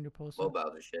thumbnail that Andrew posted. What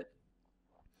about the shit?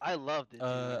 I loved it.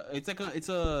 It's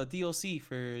a DLC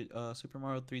for Super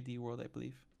Mario 3D World, I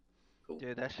believe. Cool.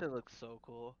 Dude, that shit looks so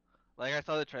cool. Like I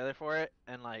saw the trailer for it,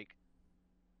 and like,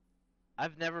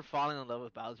 I've never fallen in love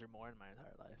with Bowser more in my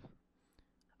entire life.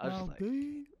 I was Well, just like,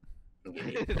 dude.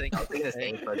 Gay. Thank I was thinking the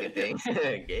same you. fucking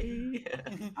thing. Gay.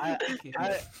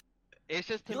 It's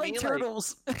just to You me like like,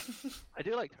 turtles? I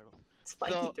do like turtles.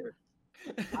 Spiky So- turd.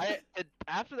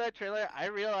 After that trailer, I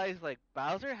realized like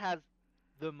Bowser has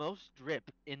the most drip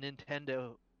in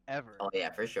Nintendo ever. Oh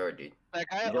yeah, for sure, dude. Like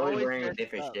I He's always always wearing dress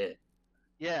different up. shit.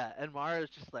 Yeah, and Mario's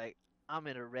just like, I'm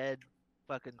in a red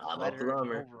fucking I'm a sweater and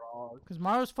plumber. overalls. Because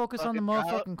Mario's focused on the Fucking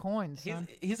Bow- motherfucking coins, son.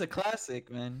 He's a classic,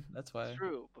 man. That's why.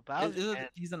 True, but Bowser, man,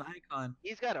 He's an icon.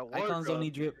 he's got a wardrobe. Icons don't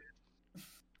need drip. I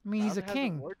mean, he's a Bowser has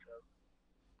king. wardrobe.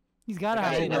 He's gotta Like,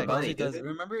 have I a didn't Yeah, know wardrobe. money, Bowser does. does it?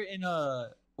 Remember in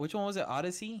which one was it?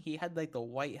 Odyssey. He had like the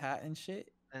white hat and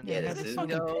shit. And Yeah, then this is-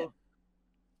 fucking Nintendo, pimp.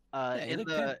 Yeah, he in looked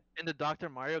the pimp. in the Dr.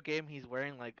 Mario game, he's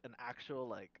wearing like an actual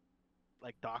like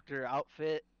doctor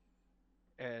outfit,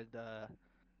 and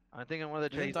I'm thinking one of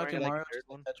the Isn't trains wearing Dr. like, Mario a nerd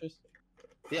one.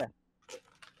 Tetris?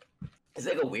 It's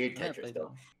like a weird Yeah, I Tetris played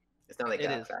though. It's not like It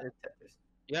a is, fat it's- Tetris.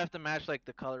 You have to match like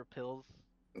the color pills,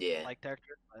 Yeah. like Tetris,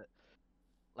 but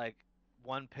like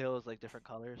one pill is like different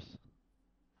colors,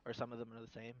 or some of them are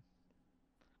the same.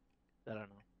 I don't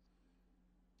know.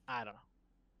 I don't know.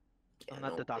 Yeah, I'm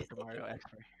not no the Dr. PlayStation. Mario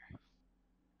expert.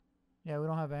 Yeah, we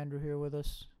don't have Andrew here with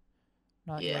us.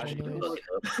 Not Yeah, yet, I should anyways. look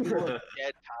You it look up.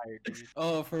 dead tired, dude.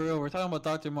 Oh, for real. We're talking about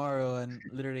Dr. Mario, and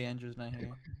literally Andrew's not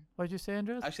here. What'd you say,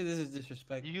 Andres? Actually, this is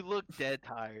disrespect. You look dead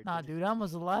tired. Nah, dude, I'm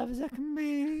as alive as I can be.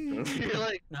 You're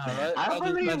like, Nah, right? I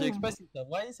believe Roger, him. express yourself.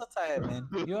 Why are you so tired, man?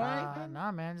 You alright? man?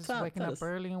 Nah, man, just Stop, waking tell up us.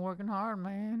 early and working hard,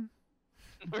 man.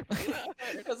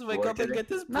 Let's wake Work up and today? get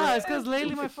this. Nah, it's bread. cause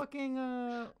lately my fucking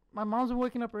my mom's been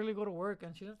waking up early to go to work,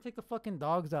 and she doesn't take the fucking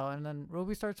dogs out, and then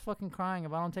Ruby starts fucking crying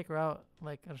if I don't take her out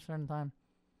like at a certain time.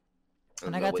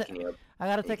 And I I'm not got to- waking you up. I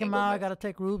gotta You take can't him go out. I back. gotta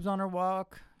take Rubes on her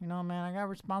walk. You know, man, I got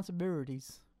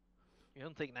responsibilities. you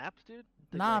don't take naps, dude?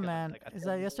 Take Nah, like a- man. like a Is 10 that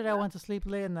minute yesterday I nap? went to sleep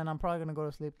late, and then I'm probably gonna go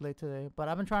to sleep late today. But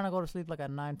I've been trying to go to sleep like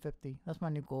at 9:50. That's my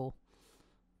new goal.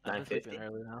 I've been sleeping 9:50.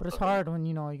 early now. But it's Okay. hard when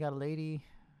you know you got a lady,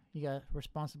 you got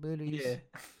responsibilities. Yeah.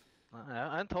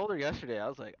 I told her yesterday. I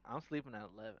was like, I'm sleeping at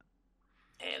 11.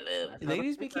 And I fell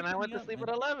Ladies be asleep, and I went keeping to me sleep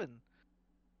up, at man. 11.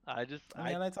 I just, I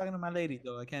mean, I like talking to my lady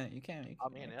though. I can't. You can't. You I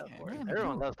can't, mean, I yeah, of can't. course. Yeah, me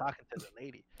Everyone too. loves talking to the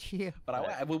lady. Yeah.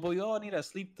 But but we all need our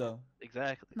sleep though.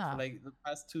 Exactly. Nah. For like the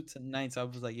past nights, I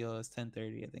was like, yo, it's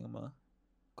 10:30. I think I'm gonna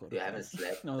go to Dude, I bed. haven't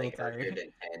slept I'm a little like earlier tired.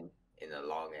 than 10 in a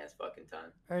long ass fucking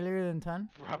time. Earlier than 10.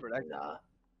 Robert, Nah.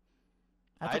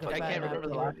 I took a I fat can't nap remember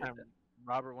the today. last time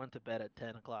Robert went to bed at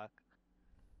 10 o'clock.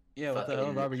 Yeah, what the hell,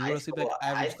 Fucking Robert? You high go to sleep like school, high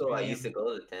average school, I 3 used to a.m.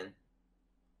 go to 10.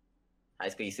 High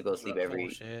school, used to go to sleep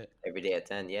Bullshit. every day at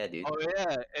 10. Yeah, dude. Oh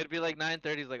yeah, it'd be like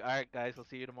 9:30. He's like, all right, guys, I'll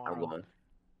see you I'm tomorrow. going.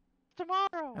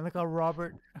 Tomorrow. And look how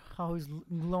Robert, how he's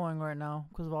glowing right now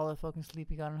because of all that fucking sleep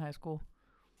he got in high school.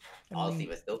 And I'll me, sleep,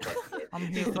 but still fucking get. I'm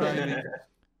here Still for driving. it.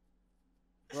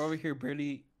 We're over here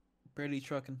barely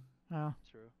trucking. Yeah,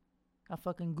 True. got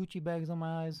fucking Gucci bags on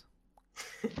my eyes.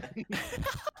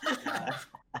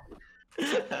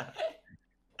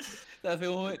 That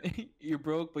feel what? You're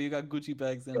broke, but you got Gucci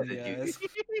bags in the ass.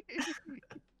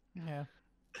 Yeah.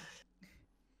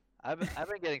 I've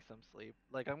been getting some sleep.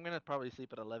 Like I'm gonna probably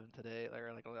sleep at 11 today, like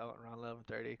around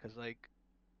 11:30, cause like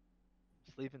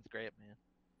sleeping's great, man.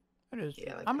 It is.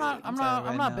 Yeah, like I'm not. really. I'm I'm not. tired I'm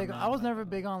right not now, big. man. I was Like, never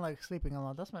big on like sleeping a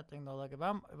lot. That's my thing though. Like if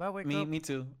I wake up, Me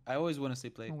too. I always want to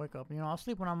sleep late. I wake up. You know, I'll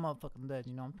sleep when I'm motherfucking dead.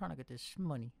 You know, I'm trying to get this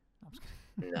money. I'm just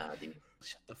kidding. Nah, dude.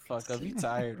 Shut the fuck up. You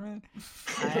tired, man.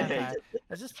 I am tired.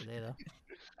 It's just today though.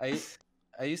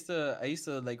 I used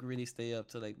to like really stay up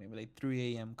to like maybe like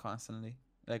 3 a.m. constantly,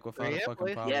 like without 3 a a.m., fucking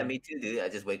boys? problem. Yeah, me too, dude. I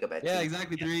just wake up at Yeah, 2.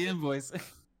 exactly. 3 a.m. boys.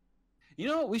 You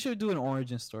know what? We should do an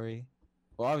origin story.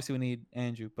 Well, obviously we need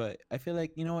Andrew, but I feel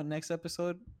like you know what? Next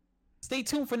episode, stay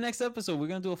tuned for next episode. We're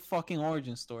gonna do a fucking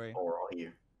origin story. Oh, we're all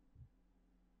here.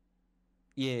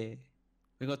 Yeah,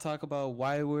 we're gonna talk about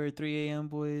why we're 3 a.m.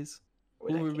 boys,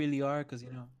 Where who that we came- really are, because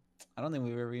you know, I don't think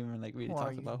we've ever even like really Who are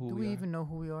talked you? about who Do we we are. even know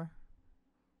who we are?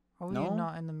 Are we No.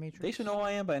 not in the Matrix? They should know who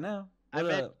I am by now. I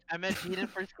What met up? I met Gene in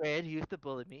first grade. He used to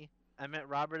bully me. I met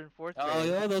Robert in fourth Oh, grade.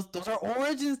 yo, those are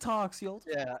origins talks, yo. Those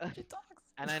are Yeah. origin talks.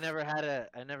 And I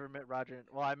never met Roger.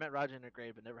 Well, I met Roger in a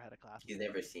grade, but never had a class. He's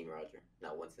never seen Roger.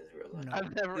 Not once in his real life. No.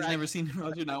 I've never. He's never seen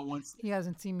Roger not once. He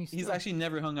hasn't seen me. He's still. actually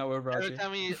never hung out with Roger.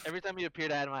 Every time he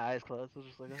appeared, I had my eyes closed. I was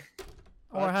just like,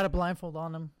 Or I had a blindfold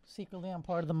on him. Secretly, I'm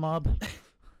part of the mob.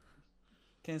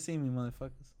 Can't see me,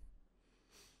 motherfuckers.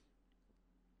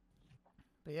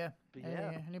 But yeah. But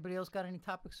yeah. Anybody else got any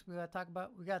topics we gotta talk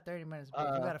about? We got 30 minutes,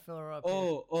 but we gotta fill her up.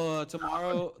 here.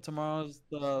 Tomorrow's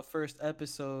the first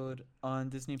episode on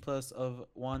Disney Plus of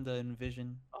Wanda and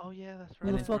Vision. oh yeah, that's Who right. the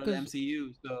And it's part of the fuck is-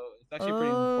 MCU, so it's actually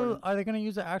pretty Oh, important. are they gonna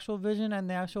use the actual Vision and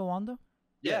the actual Wanda?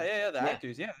 Yeah, the Yeah.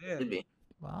 actors, yeah. Should be.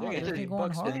 Wow, They're they're getting really big going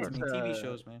bucks hard. to Disney TV Uh,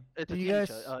 shows, man. It's a Did you TV guys-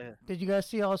 show. Oh yeah. Did you guys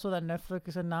see also that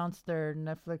Netflix announced their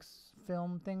Netflix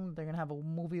film thing? They're gonna have a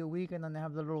movie a week, and then they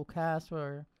have the little cast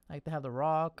where like they have The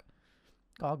Rock,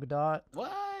 Gal Gadot.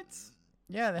 What?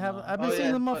 Yeah, they have. No. I've been Oh, seeing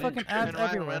yeah, the fucking motherfucking ads Ryan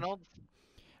everywhere. Reynolds.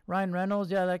 Ryan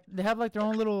Reynolds, yeah, like they have like their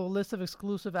own little list of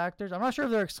exclusive actors. I'm not sure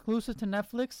if they're exclusive to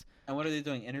Netflix. And what are they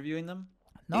doing? Interviewing them?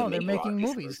 No, They they're make Rock making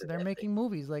movies. exclusive They're Netflix. making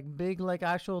movies like big, like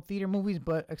actual theater movies,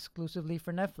 but exclusively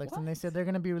for Netflix. And they said they're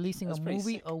gonna be releasing That's a pretty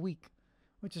movie sick. a week,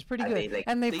 which is pretty And good. they, like,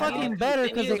 And they they fucking need- better they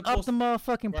because need they to upped the post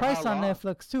motherfucking for price how on long.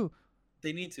 Netflix too.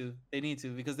 They need to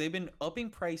because they've been upping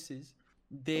prices.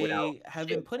 They Without have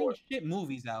shit been putting for it. shit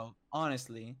movies out,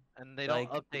 honestly. And they don't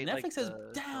update. Netflix like, has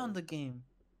the down shows. the game.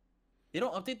 They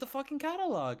don't update the fucking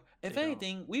catalog. If They don't.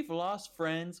 anything, we've lost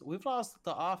Friends. We've lost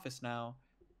The Office now.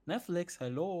 Netflix,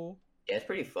 hello. Yeah, it's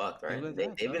pretty fucked, right? Look at They,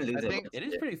 that, they've been dog. losing. think It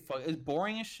is pretty It's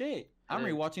boring as shit. I'm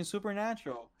is. rewatching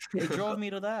Supernatural. It drove me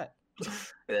to that.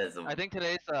 That's some- I think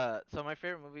today's so my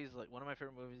favorite movies, like one of my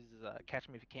favorite movies is Catch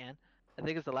Me If You Can. I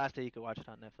think it's the last day you can watch it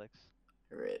on Netflix.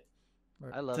 Right.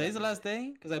 I love Today's that the last movie.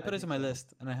 day because I put it to think my so.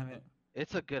 list and I haven't.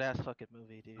 It's a good ass fucking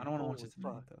movie, dude. I don't want to watch Holy it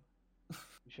tonight fuck. though.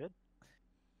 You should.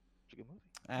 It's a good movie.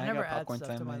 I never got add popcorn stuff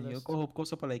time, to my man. Yo, list. go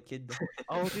so like kid. though.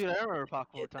 Oh, dude, I remember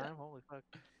Popcorn Time. Holy fuck.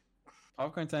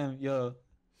 Popcorn time, yo.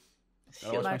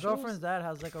 Gotta watch My my shows. girlfriend's dad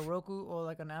has like a Roku or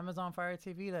like an Amazon Fire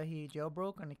TV that he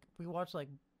jailbroke, and we watch like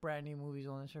brand new movies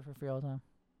on this shit for free all the time.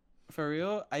 For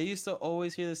real, I used to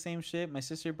always hear the same shit. My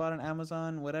sister bought an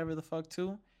Amazon, whatever the fuck,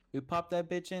 too. We popped that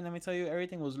bitch in. Let me tell you,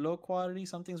 everything was low quality.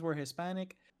 Some things were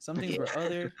Hispanic. Some things were Yeah.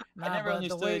 other. Nah, never but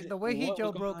understood the way he what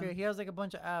was going jailbroke on. it, he has like a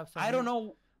bunch of apps. I don't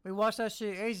know. We watched that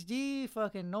shit HD,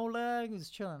 fucking no lag, it's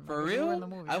chilling. For like, we were real? in the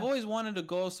movie, I've yeah. always wanted to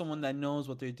go with someone that knows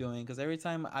what they're doing because every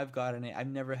time I've gotten it, I've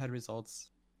never had results.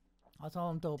 I'll tell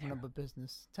him to open up a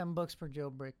business. $10 per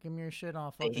jailbreak. Give me your shit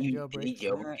on Hey, fucking he jailbreak.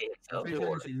 jailbreak himself. Pretty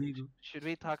sure it's illegal. Should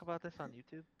we talk about this on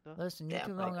YouTube? Though? Listen, Yeah, YouTube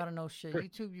fuck don't it. gotta know shit.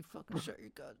 YouTube, you fucking shut your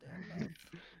goddamn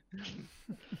mouth.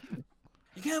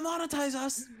 You can't monetize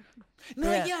us.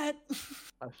 Not Yeah. yet. That's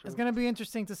It's true. gonna be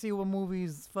interesting to see what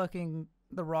movies fucking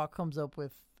The Rock comes up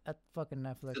with at fucking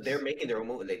Netflix. So they're making their own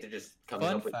movie. Like they're just coming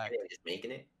Fun up with fact. it and just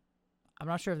making it. I'm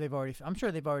not sure if they've already. I'm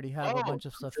sure they've already have a Oh, bunch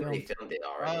of stuff So they filmed. filmed it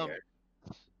already.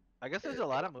 I guess there's a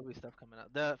lot of movie stuff coming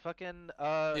out. The fucking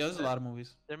Yeah, there's a lot of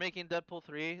movies, They're making Deadpool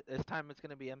 3. This time it's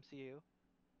gonna be MCU.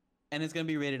 and it's gonna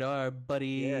be rated R,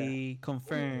 buddy.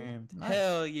 Confirmed. Nice.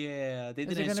 Hell yeah, they Is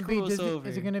it didn't gonna be screw us Disney? over.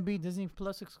 Is it gonna be Disney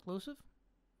Plus exclusive?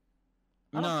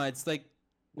 I don't- No, it's like,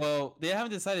 well, they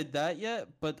haven't decided that yet,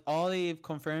 but all they've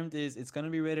confirmed is it's gonna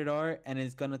be rated R and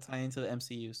it's gonna tie into the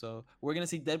MCU. So we're gonna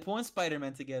see Deadpool and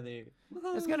Spider-Man together.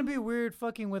 It's gonna be weird,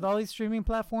 fucking with all these streaming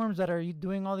platforms that are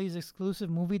doing all these exclusive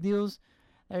movie deals.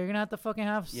 That you're gonna have to fucking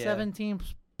have Yeah. 17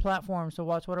 platforms to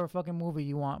watch whatever fucking movie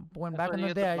you want. But when That's back when in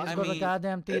you the get the day, I Plus. just I go to the mean,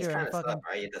 goddamn It's theater kind and of fucking. suck,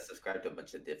 right? You have to subscribe to a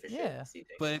bunch of different shit. Yeah. To see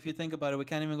things. But if you think about it, we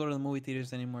can't even go to the movie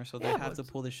theaters anymore, so they Yeah, have to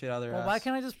but- pull this shit out of their Well, ass. why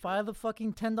can't I just buy the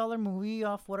fucking $10 movie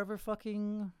off whatever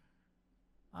fucking?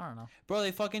 I don't know. Bro,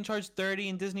 they fucking charged 30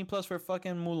 in Disney Plus for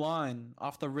fucking Mulan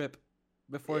off the rip.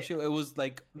 Before Yeah. she, it was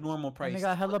like normal And price. they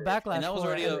got hella backlash that was for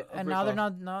already it. a And now they're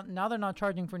rip-off. now they're not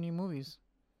charging for new movies.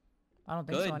 I don't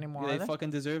think Good. so anymore. They Are they? fucking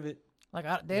deserve it. Like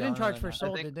they Yeah, didn't no, charge they're for not. I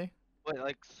Soul, think- did they? Wait,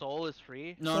 like Soul is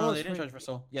free? No, Soul no, is they didn't free. charge for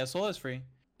Soul. Yeah, Soul is free.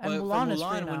 And But Mulan for is free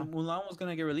Mulan, now. when Mulan was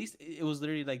gonna get released, it was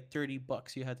literally like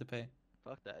 $30 you had to pay.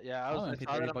 Fuck that. Yeah, I I was wanna I pay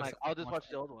saw that, 30 I'm bucks like, to I'll just watch watch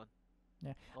that. the old one. Yeah.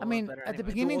 Old I one's mean, better at the anyway.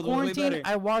 beginning of old one way quarantine,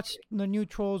 better. I watched the new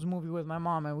Trolls movie with my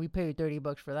mom, and we paid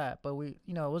 $30 for that. But we,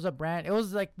 it was a brand. It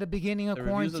was like the beginning of The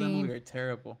reviews of the quarantine. movie are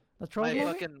terrible. The Trolls My movie.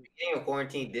 fucking Beginning of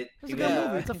quarantine did. It's a people good Yeah.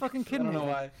 movie. It's a fucking I kid don't movie. know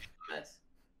why. mess.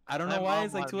 I don't my know why mom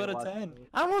it's like wanted 2 me out to of watch 10. it.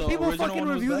 I don't want The people original fucking one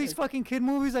was review these better. fucking kid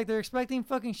movies like they're expecting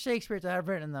fucking Shakespeare to have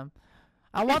written them.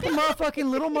 I want the motherfucking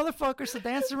little motherfuckers to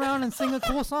dance around and sing a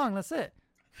cool song. That's it.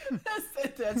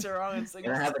 That's wrong. And sing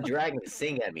You're gonna have a dragon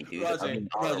sing at me, dude. That's Roger, fucking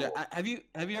Roger, horrible.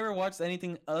 have you ever watched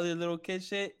anything other little kid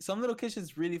shit? Some little kid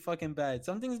shit's really fucking bad.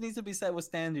 Some things needs to be set with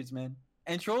standards, man.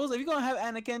 And Trolls, if you're gonna have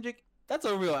Anna Kendrick, that's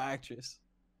a real actress.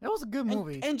 It was a good And,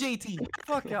 movie. and JT.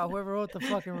 Fuck y'all, whoever wrote the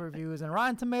fucking reviews and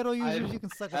Rotten Tomato users, you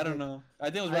can suck. I a don't dick. know. I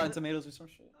think it was I- Rotten Tomatoes or some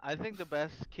shit. I think the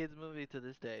best kids movie to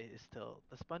this day is still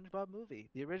the SpongeBob movie,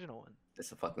 the original one.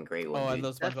 That's a fucking great one. Oh, I dude.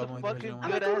 love That's the SpongeBob movie. the fucking original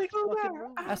one. good ass fucking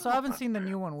movie. I still haven't seen the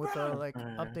new one with the like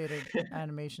updated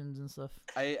animations and stuff.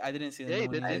 I didn't see the Hey,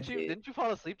 new one. didn't either. you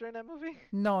fall asleep during that movie?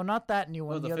 No, not that new Oh,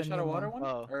 one. the the other fish out new of water one.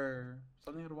 one? Oh. Or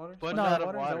something out of water? Sponge No, out of Is that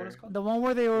what water. it's called? The one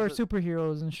where they were Was it-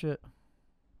 superheroes and shit.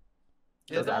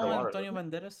 Is Those that out of one water, Antonio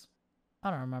wasn't Banderas?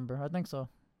 I don't remember. I think so.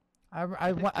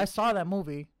 I think saw that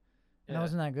movie. And it Yeah.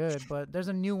 wasn't that good, but there's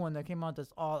a new one that came out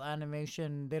that's all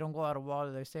animation. They don't go out of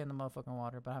water; they stay in the motherfucking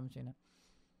water. But I haven't seen it.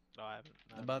 No, I haven't. I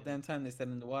haven't About seen it. that time they said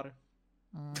in the water.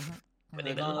 Mhm. But Yeah.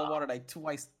 they've gone in the water like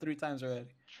twice, 3 times already.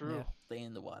 True. Yeah. Stay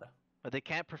in the water. But they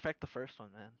can't perfect the first one,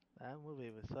 man. That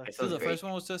movie was sucked. It's Dude, so the great. first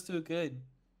one was just too good.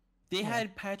 They Yeah.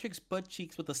 had Patrick's butt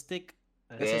cheeks with a stick.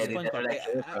 That's Yeah, a Yeah, dude, SpongeBob. that's where that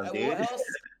came from, What dude. else?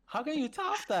 How can you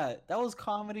top that? That was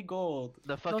comedy gold.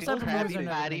 The fucking type of movies Patty are never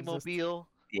Patty gonna exist. Mobile.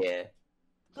 Yeah.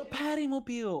 The Patty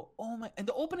Mobile. Oh my! And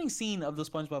the opening scene of the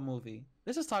SpongeBob movie.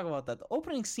 Let's just talk about that. The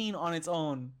opening scene on its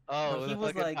own. Oh, He the was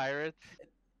fucking like- pirates.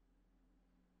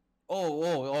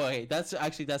 Hey,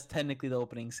 that's technically the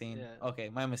opening scene. Yeah. Okay,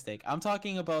 my mistake. I'm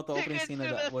talking about the opening Tickets scene to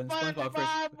of that the when SpongeBob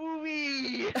first.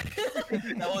 movie.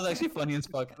 That was actually funny as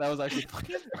fuck. That was actually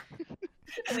funny as fuck.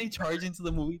 And they charge into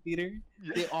the movie theater.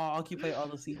 They all occupy all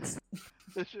the seats.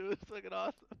 That shit was fucking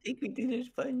awesome. I think we did a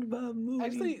SpongeBob movie.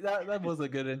 Actually, that was a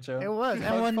good intro. It was, Fuck-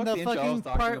 and when fuck the intro I was fucking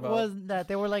talking part about. was that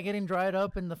they were like getting dried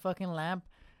up in the fucking lamp,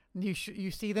 you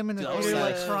see them in the That was theater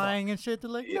like sad as crying and shit. They're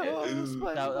like, Yeah. no,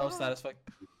 That That was SpongeBob." sad as fuck.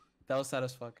 That was sad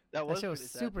as fuck. That That was shit was pretty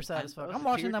sad. super sad as That fuck. was I'm a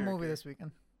watching that movie tearjerker. this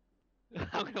weekend.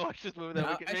 I'm gonna watch this movie that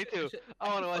No, weekend. Me too. I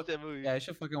want to watch that movie. Yeah, I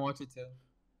should fucking watch it too.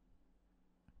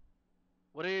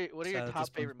 What are your Shout out to top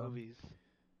favorite SpongeBob. movies?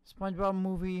 SpongeBob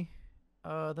movie,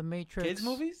 The Matrix. Kids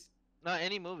movies? Not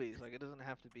any movies. Like it doesn't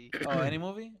have to be. Oh, any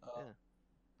movie? Oh. Yeah.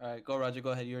 All right, go Roger. Go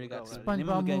ahead. You already Go, got two. Roger. Name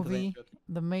them SpongeBob again 'cause I movie. ain't joking.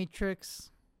 The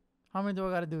Matrix. How many do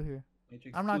I gotta do here?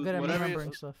 Matrix I'm not 2, good at Whatever you-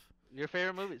 remembering stuff. Your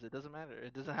favorite movies. It doesn't matter.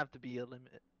 It doesn't have to be a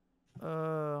limit.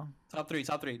 Top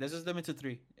three. Let's just limit to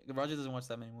 3. Roger doesn't watch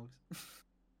that many movies.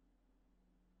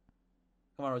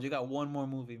 Come on, Roger. You got one more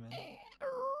movie, man.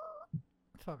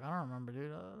 fuck, I don't remember,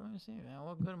 dude. Let me see, man.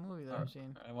 What good movie that I've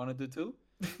seen? I want to do 2.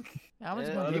 Yeah, I'm just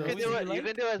Yeah, gonna other you do can movies do you it. You like?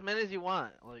 can do as many as you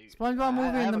want. Like, SpongeBob movie I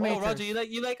and The have- Oh, Matrix. Roger,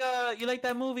 you like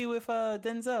that movie with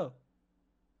Denzel?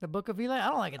 The Book of Eli. I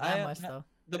don't like it that I- much no- though.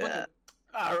 The book. Yeah.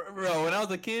 Bro, when I was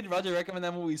a kid, Roger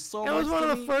recommended that movie so It much. was one to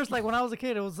of the me. first, like when I was a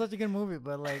kid, it was such a good movie.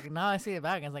 But like now I see it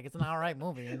back, and it's like it's an alright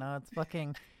movie. You know, it's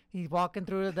fucking he's walking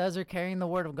through the desert carrying the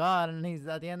word of God, and he's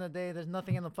at the end of the day, there's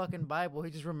nothing in the fucking Bible.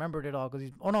 He just remembered it all because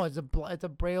he's. Oh no, it's a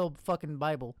Braille fucking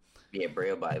Bible. Yeah,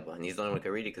 Braille Bible, and he's the only one who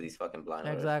can read it because he's fucking blind.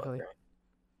 or whatever the fuck, Exactly. right?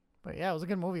 But yeah, it was a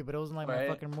good movie, but it wasn't like my Right.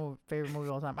 fucking favorite movie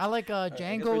of all time. I like I guess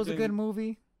Django we're was a good doing-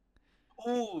 movie.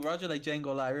 Oh, Roger like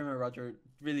Django. I remember Roger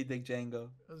really dig Django.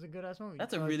 It was a good ass movie.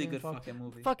 That's a I like really Jamie good Foxx. fucking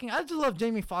movie. Fucking, I just love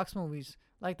Jamie Foxx movies.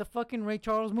 Like the fucking Ray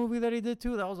Charles movie that he did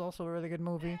too. That was also a really good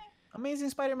movie. Amazing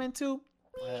Spider-Man 2.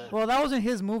 Yeah. Well, that wasn't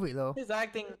his movie though. His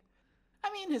acting. I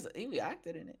mean, he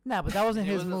acted in it. Nah, but that wasn't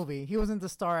He his was a- movie. He wasn't the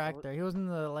star actor. He wasn't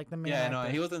the main Yeah, actor. no,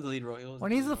 he wasn't the lead role. He was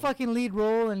When he's the fucking lead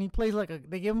role and he plays like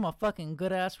they give him a fucking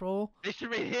good ass role. They should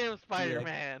make him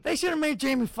Spider-Man. They should have made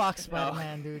Jamie Foxx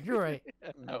Spider-Man, dude. You're right.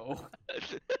 No.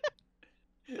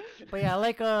 But yeah, I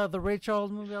like the Ray Charles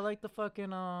movie. I like the fucking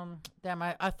damn.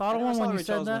 I thought of never one saw when you Ray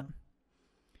said Charles that. one.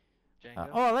 Django.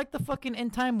 Oh, I like the fucking In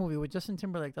Time movie with Justin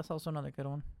Timberlake. That's also another good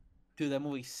one. Dude, that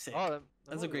movie's sick. Oh, that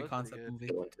That's a movie great was pretty concept good. movie.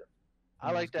 Good one, too. I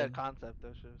Movie like was that good. concept.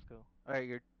 That shit was cool. All right,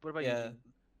 what about Yeah.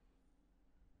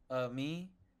 you? Me,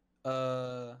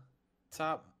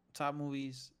 top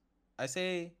movies. I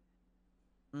say,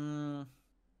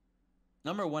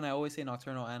 number one. I always say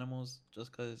Nocturnal Animals,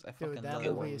 just because I fucking Dude, love that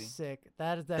that movie movie. is sick.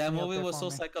 That is That definitely up movie there was for so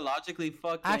me. psychologically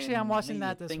fucking. Actually, I'm watching made you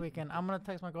that this think weekend. I'm gonna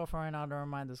text my girlfriend right now to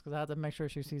remind us because I have to make sure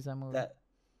she sees that movie.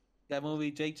 That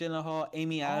movie, Jake Gyllenhaal,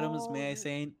 Amy Adams. Oh, May I yeah.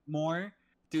 say more?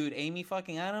 Dude, Amy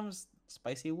fucking Adams,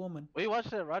 spicy woman. We watched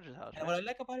it at Roger's house. And what I Right?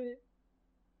 like about it,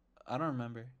 I don't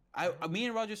remember. Me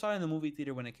and Roger saw it in the movie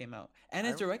theater when it came out, and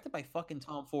it's I- directed by fucking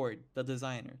Tom Ford, the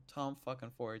designer, Tom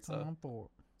fucking Ford. So I'm bored.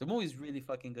 the movie's really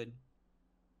fucking good.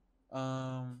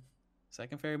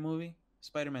 Second favorite movie,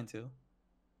 Spider-Man 2.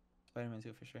 Spider-Man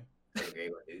 2 for sure. That's a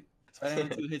great one, dude. Spider-Man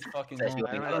 2 hits fucking Especially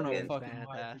home. when I don't know fucking fucking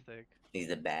why. fantastic. He's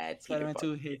the bad Peter Spider-Man 2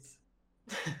 Parker. hits.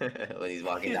 When he's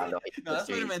walking down the No, that's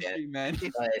street. Spider-Man 3, man. Oh,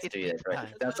 that's It's true. That's right.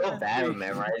 time. That's so Spider-Man bad 3. with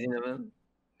memorizing them.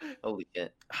 Holy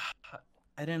shit.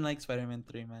 I didn't like Spider-Man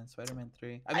 3, man. Spider-Man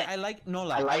 3. I mean, I like no I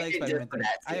lie. I liked like it just Spider-Man for 3.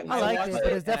 that scene. I liked watched it,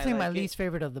 but it's and I definitely my like it. least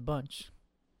favorite of the bunch.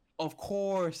 Of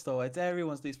course, though, it's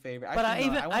everyone's least favorite. But Actually,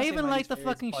 no, I wanna say even my like least the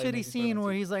favorite is fucking probably shitty maybe scene Spider-Man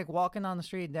where 2. he's like walking down the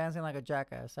street dancing like a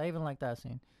jackass. I even like that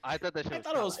scene. I thought that shit I was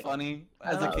thought it was kinda like- funny I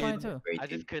as a thought it was kid. funny too. Great I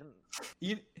dude. just couldn't.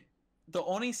 You, the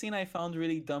only scene I found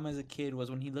really dumb as a kid was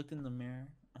when he looked in the mirror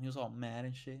and he was all mad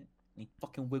and shit. And he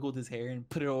fucking wiggled his hair and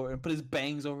put it over and put his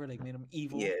bangs over, like made him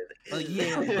evil. Yeah. Like,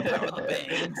 yeah, power of the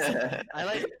bangs. I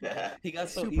like- He got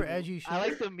so Super evil. edgy shit. I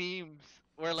like the memes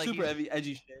where like super he's, heavy,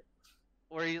 edgy shit.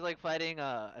 where he's like fighting.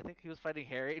 I think he was fighting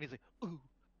Harry, and he's like, ooh.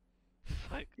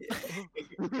 Like,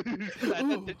 I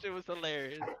thought that shit was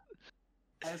hilarious.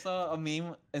 I saw a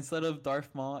meme instead of Darth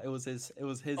Maul, it was his Oh,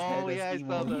 head yeah, I as saw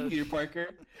emo that. Peter Parker.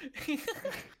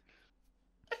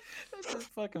 That's just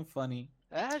fucking funny.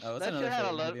 That, Oh, it's that shit another had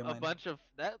favorite movie of a mine. bunch of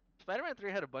that. Spider-Man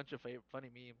 3 had a bunch of funny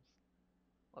memes.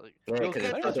 Like, Yeah, "Go 'cause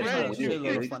get it's this fucking wrench, weird, you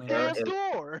little use funny. damn It-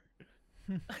 door.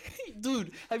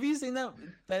 Dude, have you seen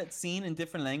that scene in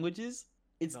different languages?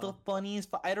 It's the No. funniest.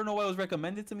 I don't know why it was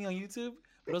recommended to me on YouTube,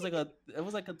 but it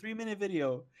was like a 3-minute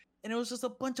video, and it was just a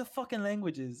bunch of fucking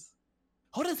languages.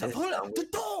 Hold on, That's hold on, dumb. the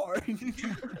door.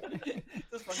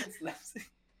 Just fucking slaps it.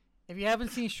 If you haven't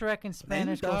seen Shrek in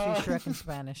Spanish, go see Shrek in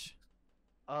Spanish.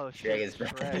 Oh Shrek shit, is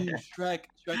back. Shrek. Dude,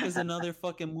 Shrek is another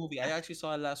fucking movie. I actually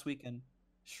saw it last weekend.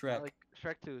 Shrek. Like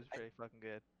Shrek 2 is pretty fucking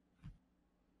good.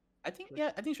 I think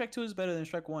Shrek 2 is better than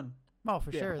Shrek 1. Oh,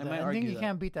 for Yeah, sure. I The might ending, argue you that.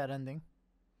 can't beat that ending.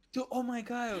 Dude, oh my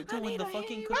god, dude, when the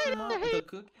fucking cookie I monster, hate- the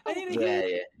cook, I need to Yeah, get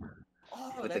yeah.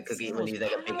 oh, With the that cookie scene when was he's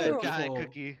like a big That Powerful. giant powerful.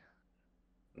 cookie.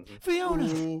 Fiona.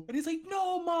 And he's like,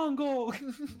 no, Mongo.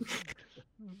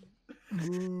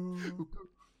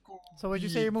 So what'd you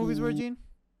say your movies were, Gene?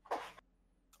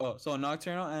 Oh, so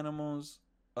Nocturnal Animals,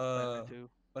 Spider-Man 2.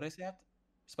 what did I say after?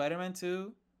 Spider-Man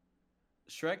 2,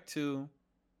 Shrek 2,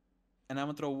 and I'm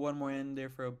gonna throw one more in there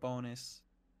for a bonus.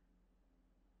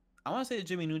 I want to say the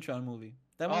Jimmy Neutron movie.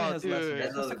 That movie Oh, has dude. lessons.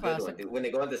 That's That's a a good one, classic. dude. When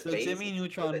they go into The space. Jimmy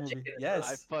Neutron the movie. chicken. I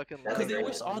Yes. fucking That's Because love they great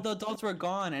wish that all movie. the adults were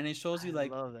gone, and it shows you I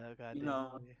like, love that goddamn you know,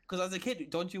 movie. because as a kid,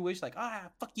 don't you wish like,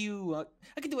 fuck you,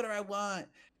 I can do whatever I want,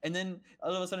 and then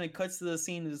all of a sudden it cuts to the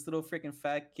scene of this little freaking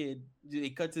fat kid.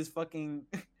 He cuts his fucking,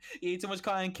 he ate too much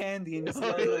cotton candy, and he's Oh,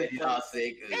 like, He's all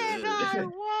sick. And I he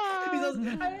won! goes,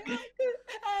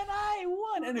 I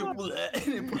won, and it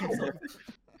pops up.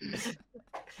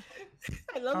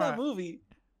 I love that Alright. movie.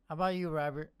 How about you,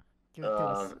 Robert? Give it to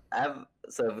us. I have,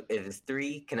 so if it's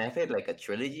 3, can I fit like a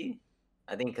trilogy?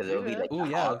 I think because it'll be Yeah. like Ooh,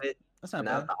 the yeah. Hobbit, That's not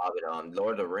not bad. the Hobbit,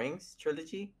 Lord of the Rings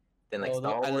trilogy. Then like Oh,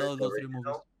 Star I Wars, love the those three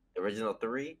movies. original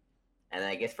 3. And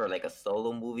I guess for like a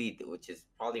solo movie, which is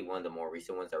probably one of the more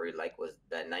recent ones I really like, was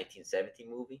that 1970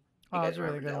 movie. Oh, guys that's a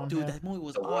really remember good that one. Dude, Yeah. that movie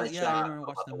was The awesome. one Yeah, I shot remember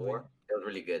watching about that the movie. war. It was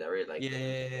really good. I really liked Yeah,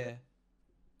 it. yeah, yeah.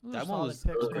 Those That are one solid was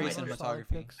picks, those are great man. my Those are solid cinematography.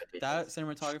 picks. That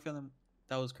cinematography on them,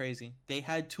 that was crazy. They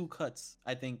had 2 cuts,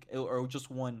 I think, or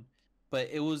just one, but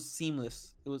it was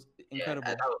seamless. It was Yeah, incredible.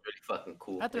 that was really fucking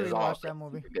cool. I have to It was all rewatch that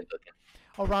movie. super good looking.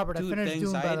 Oh, Robert, I Dude, the finished Dune,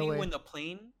 by the anxiety way. when the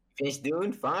plane. Finished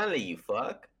Dune? Finally, you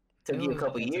fuck. Took It you a was-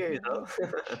 couple Yeah, it took years, me a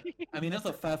though. I mean, that's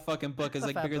a fat fucking book. It's a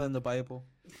like fat bigger than book. the Bible.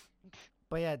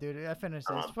 But yeah, dude, I finished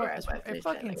it. I'm It's, on Brad, it's, but I it finished that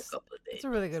in fucking, like a couple of days. it's a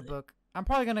really good book. I'm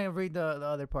probably gonna read the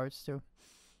other parts too.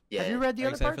 Yeah, Have you read the Are you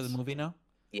other excited parts? for the movie now?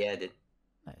 yeah, I did.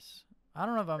 Nice. I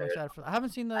don't know if I'm excited for. I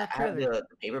haven't seen I the had trailer. the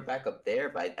paperback up there,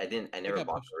 but I never got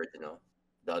bought pushed. the original,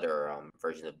 the other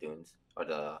version of Dunes or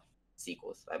the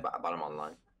sequels. I bought them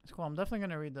online. It's cool. I'm definitely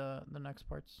gonna read the next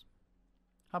parts.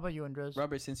 How about you, Andres?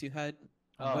 Robert, since you had.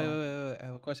 Oh. Wait. I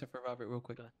have a question for Robert, real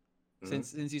quick. Go ahead.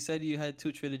 Since you said you had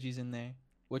 2 trilogies in there,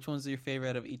 which one's your favorite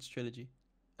out of each trilogy?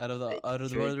 Out of the Each Lord of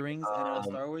the trilogy? Rings and out of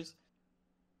Star Wars?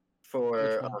 For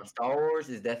Which one? Star Wars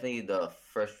is definitely the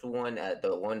first one, at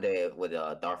the one day with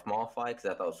Darth Maul fight,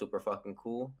 because I thought it was super fucking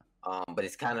cool. But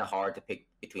it's kind of hard to pick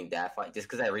between that fight, just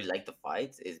because I really like the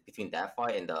fights. Is between that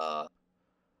fight and the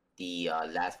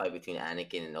last fight between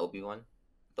Anakin and Obi-Wan.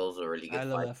 Those are really good I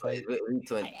love fights. that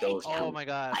fight. Those Oh two, my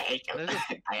god. I hate them. There's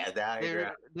a- I had that.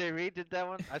 They redid that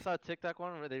one. I saw a TikTok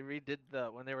one where they redid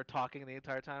when they were talking the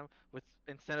entire time with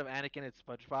instead of Anakin it's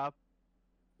SpongeBob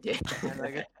Yeah. and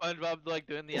like SpongeBob's like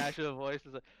doing the actual voice.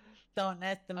 It's like, Don't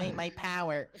estimate my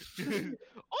power. oh!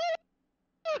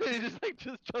 And he just like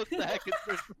just chokes back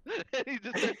and he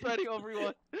just starts fighting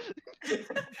everyone.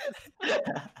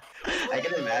 I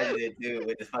can imagine it too,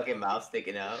 with his fucking mouth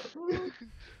sticking out.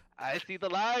 I see the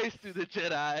lies through the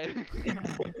Jedi.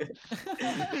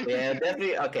 Yeah,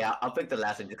 definitely. Okay, I'll pick the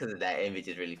last one just because that image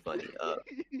is really funny.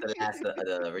 The last,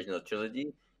 the original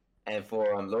trilogy, and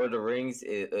for Lord of the Rings,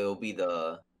 it'll be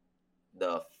the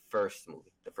first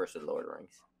movie, the first of Lord of the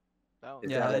Rings. That one-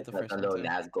 It's Yeah, got, I like like the the first one little too.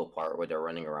 Nazgul part where they're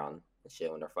running around and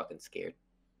shit when they're fucking scared.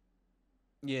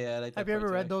 Yeah, I like that Have you part ever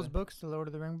too, read those actually. books, the Lord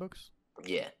of the Ring books?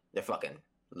 Yeah, they're fucking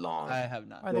long. I have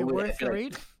not. Are they Well, worth I the feel like-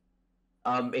 read?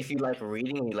 If you like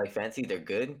reading and you like fantasy, they're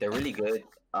good. They're really good.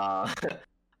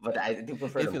 But I do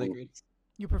prefer If the you like movies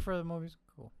You prefer the movies?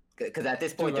 Cool. because at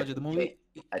this Dude, point, Roger, the movie.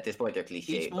 at this point they're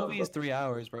cliche. Each movie is 3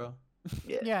 hours, bro.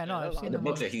 Yeah. Yeah, I know. Yeah, I've they're seen And the the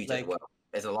books are movies. huge Like- as well.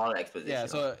 There's a lot of exposition. Yeah, on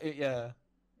so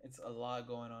it's a lot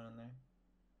going on in there.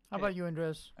 How about you,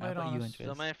 Andres? How Right about on you, us. Andres?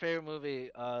 So my favorite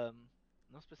movie, no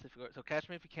specific order. So Catch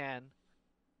Me If You Can,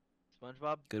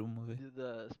 SpongeBob, Good movie.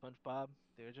 the SpongeBob,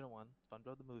 the original one,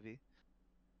 SpongeBob the movie.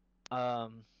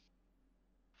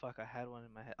 Fuck, I had one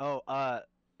in my head. Oh,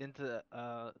 into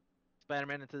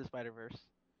Spider-Man Into the Spider-Verse.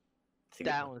 It's a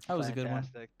good That one. one's That was a good one.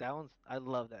 fantastic. That one's I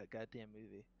love that goddamn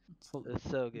movie. It's It's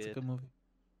so a good. good movie.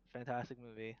 Fantastic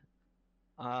movie.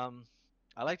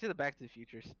 I liked the Back to the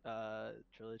Future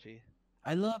trilogy.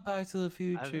 I love Back to the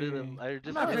Future. I I'm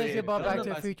just not Okay, crazy about I Back love to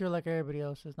the Back- Future like everybody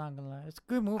else. It's not gonna lie. It's a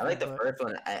good movie. I like the but first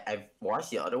one. I've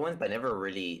watched the other ones, but they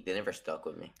never stuck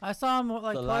with me. I saw him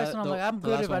like The twice, la- and I'm the- like, I'm the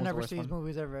good last if I one was the never worst see these one.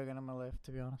 movies ever again in my life.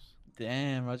 To be honest,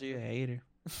 Damn, Roger, you're a hater.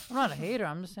 I'm not a hater.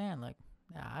 I'm just saying, like,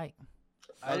 yeah,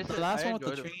 The last one with the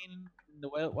enjoyed 'em. train, the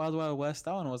Wild Wild West,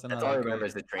 that one wasn't That's all all I that remember great.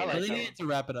 is the train. I like But that they one. needed to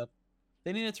wrap it up.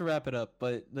 They needed to wrap it up,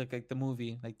 but like the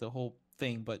movie, like the whole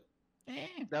thing, but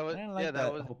That was I didn't like yeah. that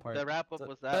That was whole part. the wrap up The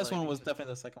was that. best like, one was because-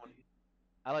 definitely the second one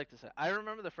I like to say. I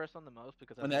remember the first one the most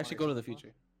because I when they just actually wanna go to the see more.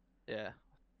 future. Yeah,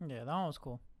 yeah, that one was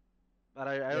cool. but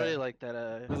I Yeah. really like that.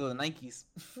 Those are the Nikes.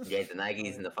 Yeah, the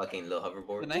Nikes and the fucking little The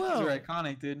hoverboard. Nikes Whoa. are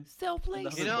iconic, dude. Still The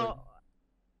place. You hoverboard. know,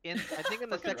 I think in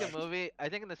the Fucking second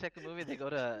right. movie, they go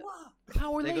to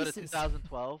Power they go to laces.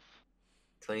 2012.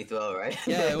 2012, right?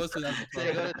 Yeah, it was They go 2012. to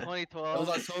It was 2012,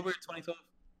 October 2012.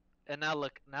 and now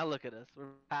look at us. We're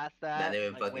past that. Not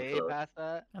even like, fucking way close. past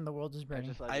that. And the world is We're burning.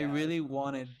 just like, I yeah, really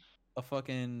wanted a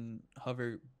fucking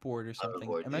hoverboard or something.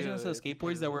 Hoverboard, Imagine dude. the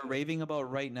skateboards that we're raving about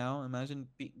right now. Imagine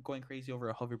going crazy over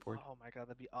a hoverboard. Oh my god,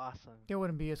 that'd be awesome. They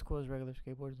wouldn't be as cool as regular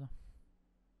skateboards though.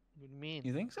 What do you mean?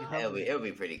 You think so? You It'll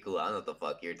be pretty cool. I don't know what the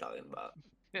fuck you're talking about.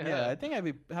 Yeah, I think I'd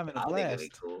be having a I think it'd be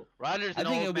blast. cool. Roger's I an think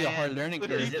old it'll be a man. hard learning The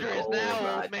curve. He's future an is old now,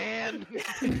 Roger. old man.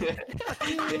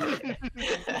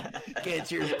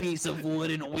 Get your piece of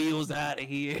wood and wheels out of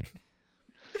here.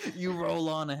 You roll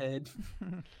on ahead.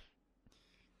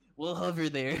 We'll hover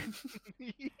there.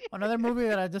 Another movie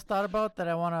that I just thought about that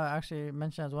I want to actually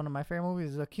mention as one of my favorite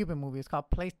movies is a Cuban movie. It's called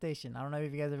PlayStation. I don't know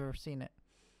if you guys have ever seen it.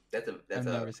 That's I've a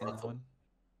never seen that console. one.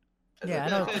 That's Yeah, a- I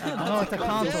know. I know it's a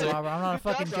console, Robert. I'm not a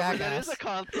fucking Good job, Robert. That is jackass. a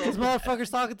console. This motherfucker's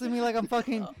talking to me like I'm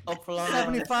fucking Up for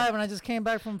 75 and I just came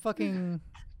back from fucking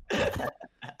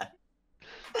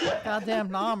goddamn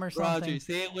nom or something. Roger,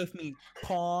 say it with me.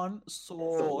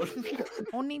 Console.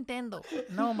 Oh, Nintendo.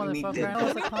 No, motherfucker. I know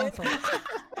it's a console.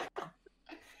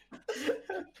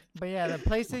 But yeah, the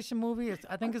PlayStation movie,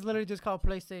 I think it's literally just called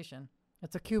PlayStation.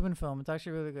 It's a Cuban film. It's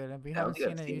actually really good. If you I don't haven't think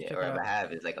seen I've it, you seen should it, check or it if I out.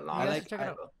 have, it's like a long guys time should check it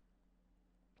out. ago.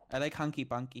 I like Hanky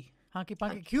Panky. Honky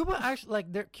Ponky. Cuba actually,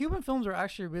 like, their Cuban films are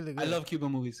actually really good. I love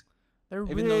Cuban movies. They're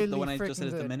Even really though the one I just said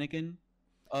is freaking good. Dominican.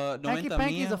 Hanky Noventa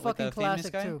Panky Mia is a with fucking the famous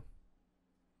classic guy. too.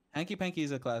 Hanky Panky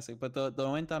is a classic, but the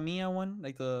Noventa Mia one,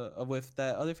 like the with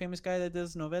that other famous guy that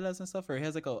does novelas and stuff, or he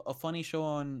has like a funny show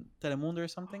on Telemundo or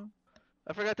something.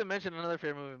 I forgot to mention another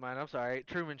favorite movie of mine. I'm sorry,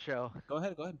 Truman Show. Go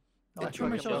ahead, go ahead. Oh, It's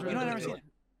Truman fucking Show's dope. You know, I've really never good. seen it.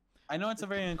 I know it's a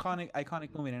very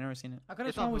iconic movie. I've never seen it. I could have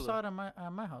It's on sworn we Hulu. saw it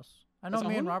at my house. I know It's on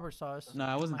me and Hulu? Robert saw it. No,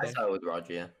 I wasn't I there. saw it with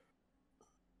Roger. Yeah.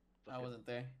 I wasn't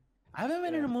there. I haven't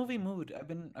been in a movie mood. I've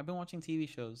been watching TV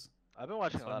shows. I've been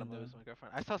watching That's a what lot I've of been movies with my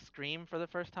girlfriend. I saw Scream for the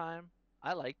first time.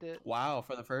 I liked it. Wow,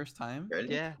 for the first time.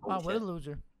 Really? Yeah. Holy Wow, what a shit.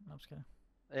 loser. No, I'm just kidding.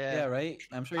 Yeah, right.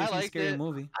 I'm sure I you've seen a liked scary it.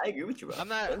 movie. I agree with you, bro. I'm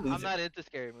Don't lose I'm it. not into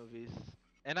scary movies,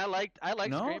 and I like No?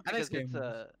 Scream I like because scary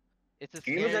it's a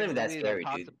Scream scary is not even that movie scary,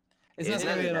 talks dude. It's It not is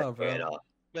scary even at that all, scary bro.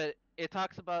 but it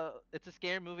talks about it's a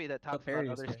scary movie that talks about parody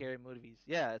is other scary. scary movies.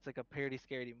 Yeah, it's like a parody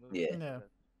scary movie. Yeah. Yeah.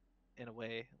 In a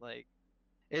way, like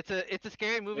it's a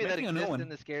scary movie They're that making a new exists one. in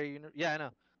the scary universe. Yeah, I know.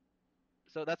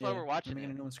 So that's why Yeah, we're they're watching making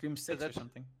a it. new one, Scream 6 or that's-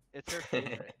 something. It's her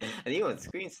favorite. I think it was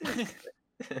Screen 6.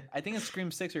 I think it's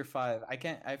Scream 6 or 5.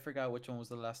 I forgot which one was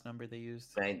the last number they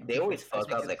used. Man, I'm they pretty sure always it's 5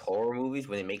 fuck up because like horror movies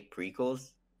when they make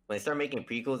prequels. When they start making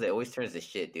prequels, it always turns to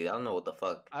shit, dude. I don't know what the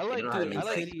fuck. I They like- don't know how to dude, make I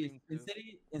like sense. Scream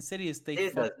Insidious, they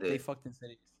It does they good. fucked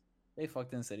Insidious. They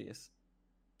fucked Insidious.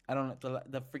 I don't know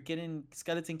the freaking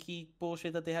skeleton key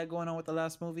bullshit that they had going on with the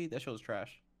last movie. That show's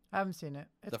trash. I haven't seen it.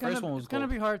 It's The gonna, first one was it's gonna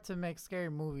gold. be hard to make scary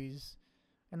movies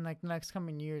in like the next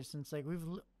coming years since like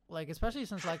like especially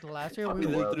since like the last year Fuck we the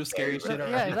lived world through scary scary, shit bro.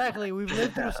 already. yeah, exactly. We've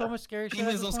lived through so much scary shit. at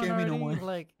Demons this don't point scare me no already. more.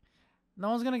 Like, no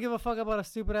one's gonna give a fuck about a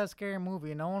stupid ass scary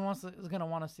movie. No one is gonna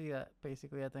want to see that.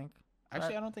 Basically, I think.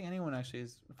 Actually, I don't think anyone actually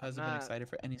hasn't been not- excited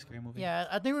for any scary movie. Yeah,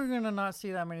 I think we're gonna not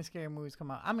see that many scary movies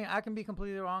come out. I mean, I can be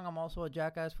completely wrong. I'm also a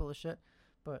jackass full of shit,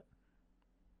 but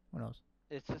who knows?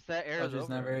 It's just that era. Roger's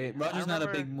not very. Roger's not a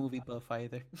big movie buff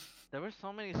either. There were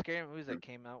so many scary movies that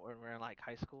came out when we were in like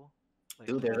high school. Like,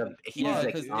 Dude, there's a holy huge Yeah, fuck,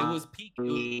 because dude. it was peak.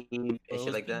 It Scream was and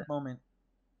shit like peak that. moment.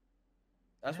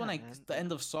 That's when Yeah, like man. the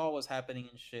end of Saw was happening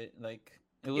and shit. Like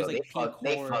it was Yo, like they peak fucked-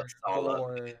 they horror. fucked Saw up.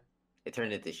 gore. It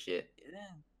turned into shit. Yeah.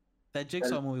 That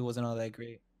Jigsaw movie wasn't all that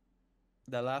great.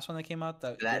 That last one that came out,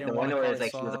 that they That the didn't one wanna where call it's it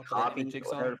like he was a Saw, called it copy.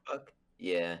 Jigsaw. Whatever the fuck.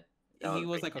 Yeah. that He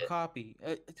was pretty like a shit. copy.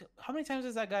 How many times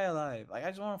is that guy alive? Like I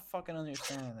just want to fucking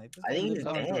understand. Like this I guy think lives he's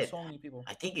on through dead. so many people.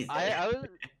 I think he's I dead.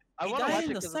 I He want to watch died it in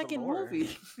the 'cause of second lore.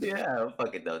 movie. Yeah, I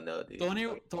fucking don't know, dude.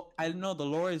 I know the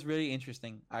lore is really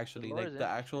interesting. Actually, lore like is the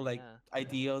actual like interesting,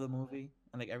 idea of the movie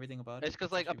and like everything about it. It's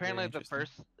because like actually very apparently the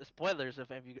interesting. first spoilers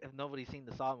if nobody's seen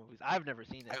the Saw movies. I've never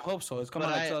seen it. I hope so. It's coming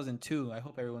But out like I- 2002. I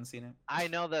hope everyone's seen it. I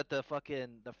know that the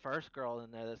first girl in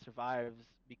there that survives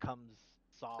becomes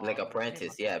Saw. Like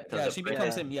apprentice, yeah. becomes Yeah, a she prince.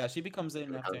 becomes him. Yeah, she becomes him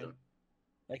Becomes after him. him.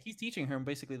 Like he's teaching her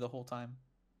basically the whole time.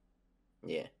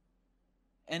 Yeah.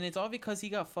 And it's all because he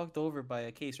got fucked over by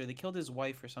a case, or they killed his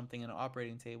wife or something in an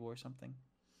operating table or something,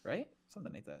 right?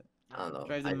 Something like that. I don't know.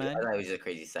 Drives I him mad. thought he was just a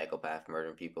crazy psychopath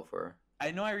murdering people for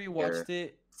I know I rewatched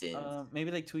it sins.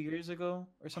 maybe like 2 years ago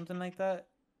or something like that,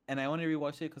 and I only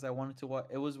rewatched it because I wanted to watch.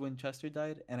 It was when Chester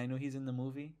died, and I know he's in the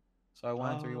movie, so I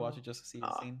wanted to rewatch it just to see the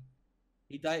Ah. scene.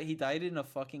 He died. He died in a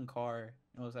fucking car.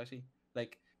 It was actually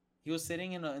like he was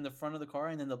sitting in the front of the car,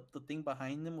 and then the thing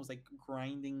behind him was like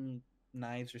grinding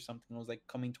knives or something. It was like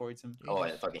coming towards him. Oh,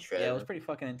 and fucking shredded. Yeah, it was pretty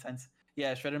fucking intense.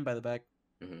 Yeah, shredded him by the back.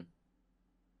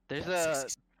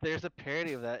 There's a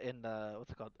parody of that in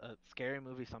what's it called? A scary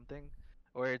movie something,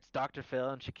 where it's Dr. Phil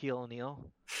and Shaquille O'Neal.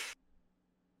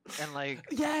 And like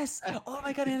Yes! Oh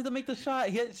my god, he had to make the shot.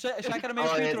 He had Shaq had to make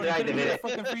Oh, a free that's throw. right, He they couldn't made make a it.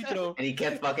 fucking free throw. And he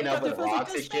kept fucking up Dr. with Phil's like,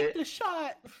 rocks and "Just make shit. the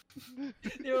shot.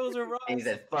 There was a rock. And he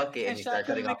said, fuck it. And And he Shaq started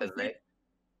couldn't cutting off make his a free- leg.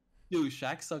 Dude,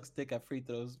 Shaq sucks dick at free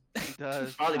throws. he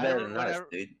does. Probably I better don't- than us, whenever-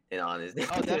 dude. In honest.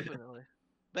 Oh, definitely.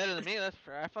 Better than me, that's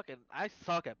for I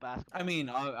suck at basketball. I mean,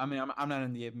 I'm not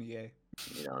in the NBA.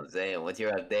 You know what I'm saying? Once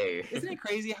you're up there. Isn't it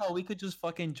crazy how we could just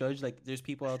fucking judge? Like, there's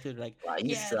people out there like, Wow,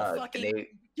 you yeah, the suck. fucking And they,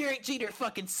 Derek Jeter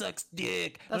fucking sucks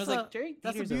dick. And I That's was a- like, Derek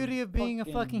That's the Jeter's a beauty of being a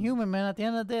fucking human, man. At the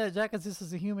end of the day, Jack is just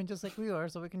as a human, just like we are,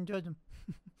 so we can judge him.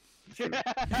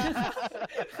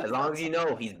 as long as you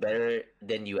know he's better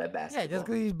than you at Yeah, basketball. just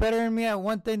because he's better than me at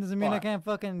one thing doesn't mean I Fuck. can't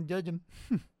fucking judge him.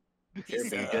 You're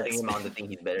judging him on the thing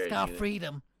he's better It's than called you.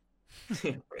 freedom.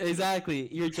 Exactly.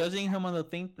 You're judging him on the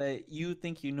thing that you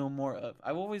think you know more of.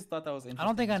 I've always thought that was interesting. I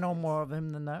don't think I in know sports. more of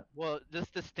him than that. Well,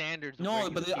 just the standards. Of where No,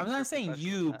 you but think I'm your not saying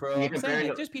professional's you, at. bro. You're I'm saying comparing like,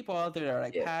 him- there's people out there that are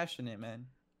like Yeah. passionate, man.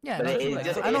 Yeah, But no, it, true, it's, yeah.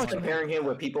 just, I know it's what you mean. comparing him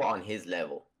with people on his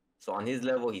level. So on his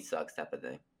level, he sucks, type of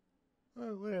thing.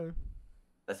 Whatever.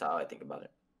 That's how I think about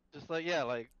it. Just like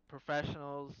like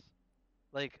professionals,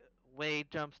 like Wade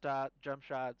jump shots,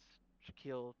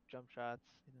 Shaquille jump shots.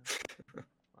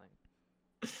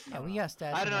 Like Yeah, we got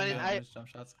stats. I don't know, in I- there. I- Those jump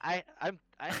shots. I hate I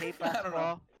don't know.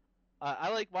 basketball. I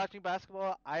like watching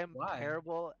basketball. I am Why?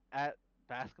 terrible at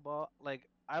basketball. Like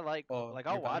Oh, I'll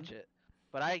you're watch bad? it,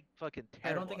 but I fucking I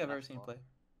terrible. don't think at I've ever seen basketball. play.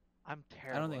 I'm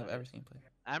terrible. I don't think at I've ever it. seen play.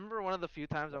 I remember one of the few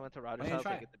times I went to Roger's Why don't you house,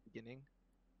 like try? at the beginning.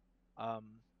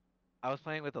 I was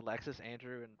playing with Alexis,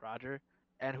 Andrew, and Roger,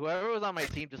 and whoever was on my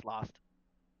team just lost.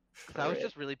 'Cause I was Right.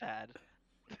 just really bad.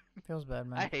 Feels bad,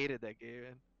 man. I hated that game,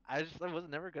 and I was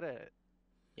never good at it.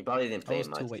 He probably didn't I play was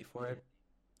much. too late for it.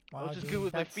 I was just dude, good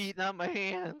with my that's- feet, not my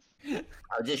hands. I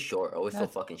was just short. I was so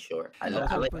That's- fucking short. I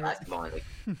that's like weird. basketball and like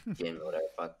gym or whatever,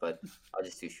 fuck, but I was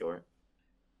just too short.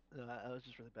 I was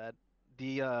just really bad.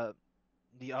 The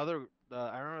other,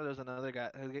 I remember there's another guy,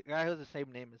 a guy who has the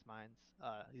same name as mine's.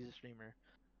 He's a streamer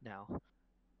now.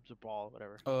 It's a ball,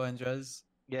 whatever. Oh, Andres.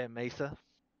 Yeah, Mesa.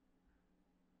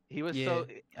 He was Yeah, so.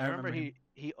 I I remember remember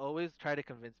he always tried to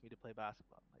convince me to play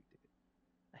basketball. I'm like, dude,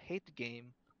 I hate the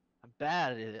game. I'm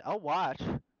bad at it. I'll watch.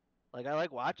 Like I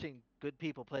like watching good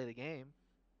people play the game,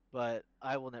 but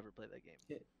I will never play that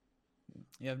game.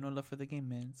 You have no love for the game,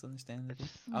 man. It's understandable. It's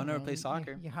just, I'll never Man, play you-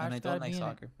 soccer, your and heart's I gotta don't like be in it.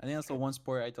 soccer. I think that's the one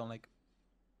sport I don't like.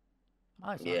 I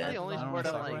like Yeah. soccer. this is the I only don't I sport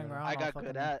don't I'm like like soccer. I got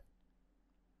good at.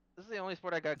 This is the only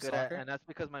sport I got good Soccer? at, and that's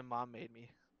because my mom made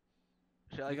me.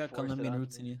 She You like got forced it Colombian onto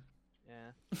roots in me. you.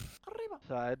 Yeah.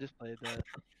 So I just played that.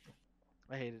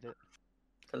 I hated it.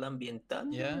 Colombian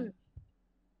Thunder. Yeah.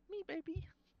 Me baby.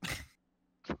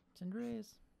 It's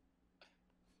Andres.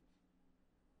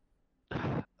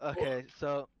 Okay,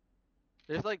 so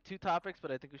there's like two topics,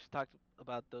 but I think we should talk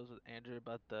about those with Andrew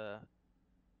about the.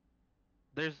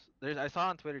 There's I saw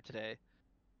on Twitter today,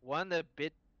 one that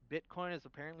Bitcoin is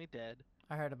apparently dead,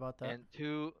 I heard about that. and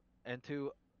two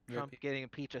Trump Rip. getting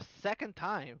impeached a second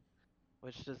time,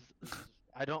 which is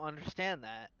I don't understand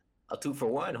that. A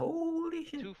 2-for-1. Holy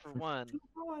shit. 2 for 1.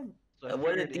 2-for-1. So I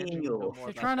What a figured Andrew would know deal. more They're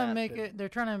about trying to that make than- it. They're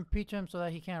trying to impeach him so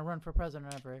that he can't run for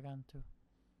president ever again, too.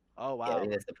 Oh Yeah, I wow,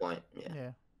 think that's the point. Yeah. Yeah,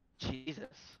 Jesus.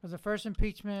 because the first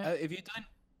impeachment. If you done,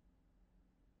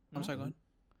 I'm sorry. Go ahead.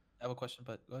 I have a question,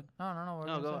 but go ahead. No, no, no. what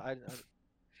No, was go. it?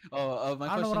 Oh, my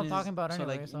I don't know question what I'm is, talking about so,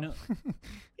 anyway. like, So. you know,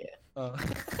 oh.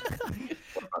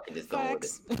 We're fucking just going with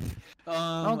Facts. it.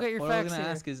 Don't get your what I was facts gonna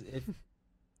here. ask is if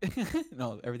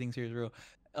no, everything's here is real.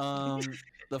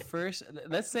 The first,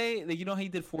 let's say that you know he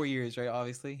did 4 years, right?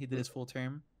 Obviously, he did his full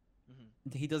term.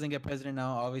 Mhm. He doesn't get president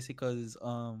now, obviously, because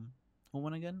who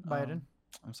won again? Biden.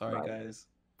 I'm sorry, Biden. guys.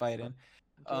 Biden.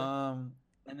 That's all right.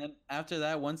 And then after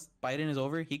that, once Biden is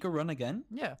over, he could run again,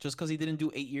 Yeah, just because he didn't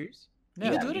do 8 years. yeah.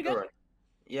 can Yeah, do it you again? run.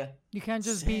 Yeah. You can't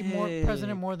just be more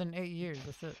president Sick. more than 8 years.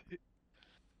 That's it.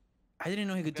 I didn't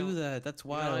know he could do don't- that. That's you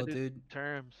don't wanna wild, do dude.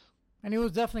 Terms. And he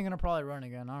was definitely gonna probably run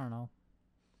again. I don't know,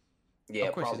 Yeah,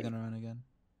 of course probably. he's gonna run again.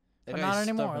 That but guy's not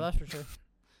anymore. stubborn. That's for sure.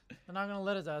 They're not gonna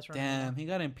let his ass run. Damn, he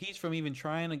got impeached from even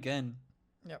trying again.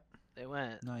 They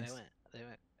went. Nice. They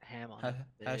went ham on Ha- it.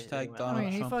 They Hashtag went Donald I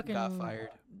mean, he Trump fucking got fired.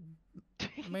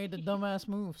 made the dumbass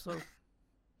move. So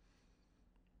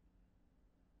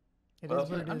it is Well,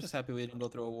 what it I'm is. just happy we didn't go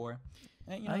through a war.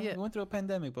 And, you know, Not yet. we went through a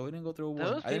pandemic, but we didn't go through a war.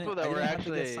 Those I didn't- people that I were didn't have to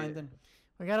actually- get signed in.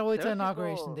 We gotta wait till There are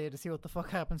inauguration people- day to see what the fuck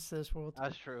happens to this world.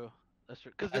 That's true. That's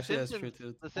true. Because the Actually, that's Simpsons,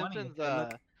 true too. the Funny, Simpsons,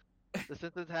 look. the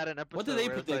Simpsons had an episode What did they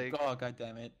where it was predict? like, Oh, god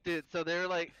damn it! dude, so they were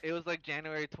like, it was like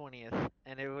January 20th,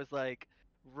 and it was like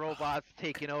robots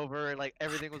taking over, and like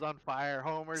everything was on fire.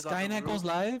 Homer's on the Skynet goes roof.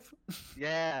 live.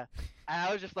 Yeah, and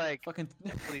I was just like, Fucking.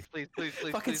 please, please, please,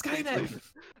 please, Fucking please, please, Skynet.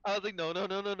 please. I was like, no, no,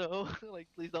 no, no, no. Like,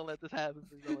 please don't let this happen.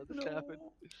 Please don't let this happen.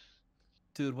 No.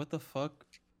 Dude, what the fuck?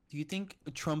 Do you think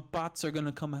Trump bots are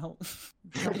gonna come out?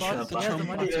 Trump Trump bots, he has the Trump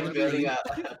money bots to are it. building really-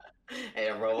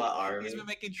 a robot army. He's been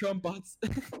making Trump bots.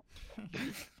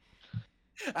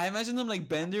 I imagine them like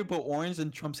Bender, but orange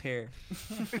and Trump's hair.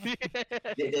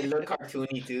 They look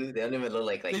cartoony too. They don't even look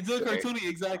like They do look square. cartoony,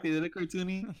 exactly. They look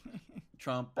cartoony.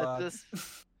 Trump That's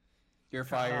bots. You're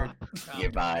fired.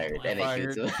 You're fired. And it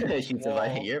Fired. shoots him. Shoots him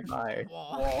like, Wall. you're fired.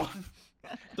 Wall.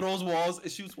 Throws walls.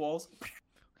 It shoots walls.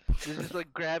 just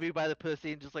like grab you by the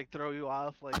pussy and just like throw you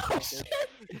off. Like, Oh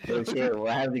shit,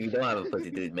 what happens if you don't have a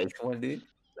pussy, dude? Make one, dude.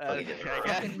 uh,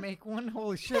 Fucking make one.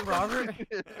 Holy shit, Robert.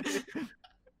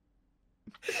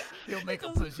 He'll make a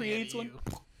Doesn't pussy create out of one.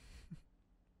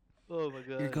 you. Oh my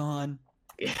god. You're gone.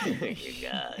 You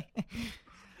got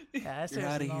Yeah, I You're seriously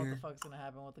outta know what the here. fuck's gonna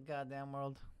happen with the goddamn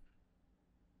world.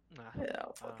 Nah. yeah, I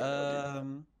don't fucking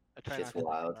know. I try shit's not to think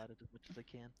wild. about it as much as I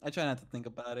can. I try not to think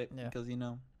about it Yeah. because at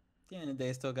the end of the day,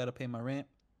 I still gotta pay my rent.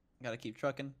 Gotta keep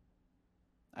trucking.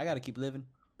 I gotta keep living.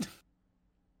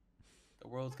 The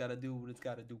world's gotta do what it's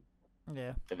gotta do.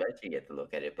 Yeah. Eventually, you get to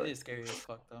look at it, It but is scary as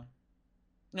fuck though.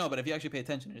 No, but if you actually pay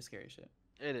attention, it is scary as shit.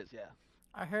 It is, yeah.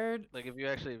 I heard. Like if you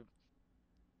actually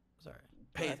Sorry.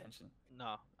 Pay What? attention.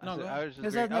 no, No, go I ahead. was just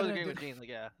There's agreeing, I was nothing to agreeing do- with Gene. Like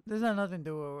yeah, There's not nothing to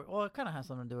do with. Well, it kind of has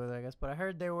something to do with it, I guess. But I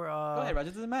heard they were. Go ahead, Roger.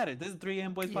 It doesn't matter. This is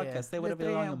 3AM Boys podcast. Say the whatever is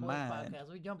on 3 your AM Boys mind.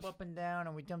 podcast. We jump up and down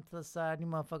and we jump to the side. You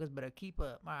motherfuckers better keep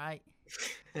up. All right.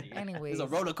 Anyways. There's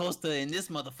a roller coaster in this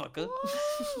motherfucker.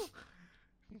 Woo!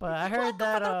 But I heard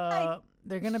that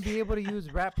they're gonna be able to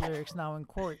use rap lyrics now in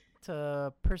court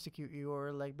to persecute you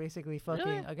or like basically fucking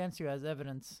Really? against you as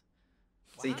evidence.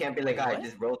 so you can't be like, Wow. I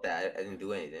just wrote that. I didn't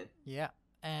do anything. Yeah.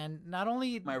 And not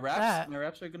only My that,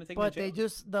 raps are gonna take me but to jail. they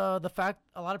just the fact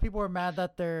a lot of people are mad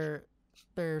that they're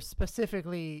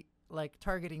specifically like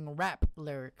targeting rap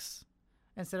lyrics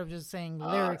instead of just saying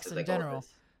lyrics So it's in like all general.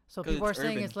 this. So 'Cause people are it's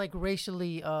saying urban. it's like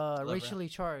racially rap. racially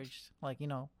charged, like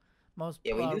most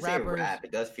Yeah, when you say rappers. rap,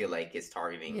 it does feel like it's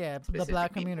targeting. Yeah, the specific black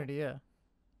people. community. Yeah.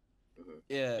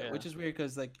 yeah, Yeah. which is weird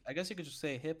because like I guess you could just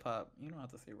say hip hop. You don't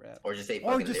have to say rap. Or just say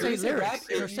Or fucking just If say you lyrics. say lyrics. rap,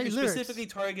 Or you're say you're lyrics. specifically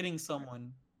targeting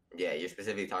someone. Yeah, you're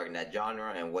specifically targeting that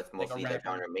genre and what's Like a mostly that rapper.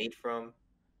 genre made from.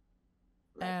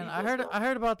 Like, And people I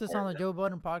heard about this on the Yeah. Joe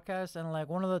Budden podcast, and like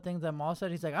one of the things that Maul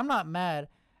said, he's like, I'm not mad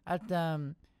at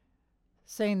them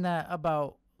saying that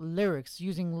about lyrics,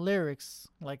 using lyrics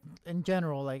like in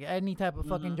general, like any type of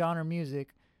fucking Mhm. genre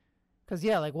music. Cause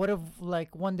yeah, like what if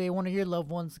like one day one of your loved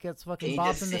ones gets Can fucking you bopped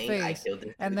just in the sing, I face, killed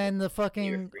this and dude"? then the fucking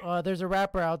You're free. there's a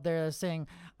rapper out there that's saying,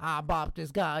 I bopped this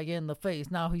guy in the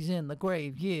face, now he's in the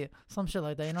grave, yeah, some shit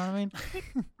like that. You know what I mean?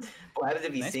 What happens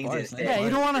if he Nice sings bars, instead? nice Yeah, you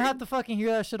bars. don't want to have to fucking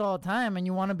hear that shit all the time, and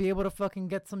you want to be able to fucking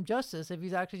get some justice if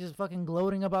he's actually just fucking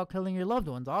gloating about killing your loved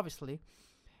ones, obviously.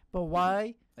 But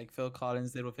why Like Phil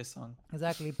Collins did with his song.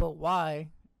 exactly? But why,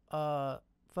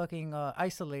 fucking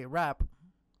isolate rap?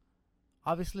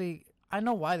 Obviously, I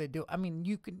know why they do. I mean,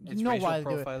 you It's know racial why they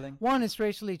do it. profiling. One, it's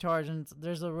racially charged, and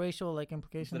there's a racial like It's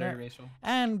implication literally there. racial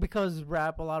And because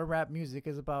rap, a lot of rap music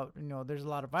is about there's a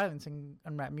lot of violence in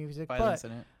rap music, violence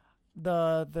but in it.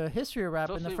 the history of rap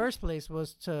in the Especially- first place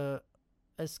was to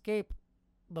escape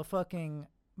the fucking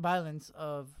violence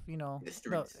of The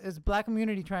streets. it's black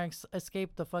community trying to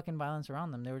escape the fucking violence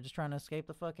around them. They were just trying to escape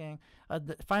the fucking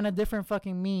find a different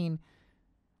fucking mean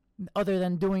other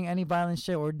than doing any violent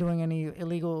shit or doing any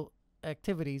illegal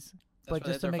activities. That's but why just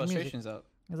they to let their make music. frustrations out.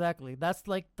 Exactly. That's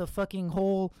like the fucking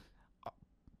whole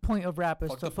point of rap is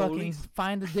Fuck to the fucking police.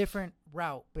 find a different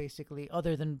route, basically,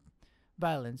 other than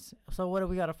violence. So what do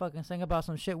we gotta fucking sing about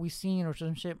some shit we seen or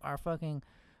some shit our fucking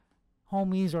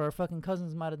homies or our fucking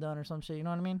cousins might have done or some shit? You know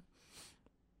what I mean?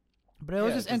 But it was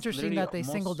Yeah, just 'cause interesting literally that they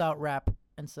singled most- out rap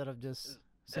instead of just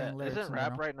saying lyrics. isn't in rap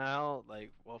general. right now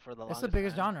like for the It's the longest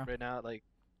biggest time, genre. right now? Like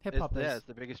Hip hop yeah, is. it's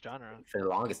the biggest genre. For the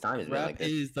longest time, it's been Rap like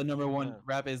this. is the number one. Yeah.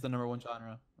 Rap is the number one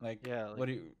genre. Like, Yeah, like- what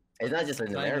do you? It's not just in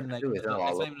It's not America even like- too. It's it's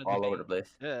all, not even a all over the debate.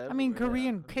 place. Yeah, I mean, everywhere, yeah.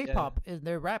 Korean K-pop is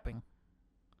they're rapping.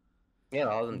 Yeah,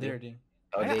 all of them There, do. dude.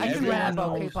 Oh, I they can usually everyone rap have about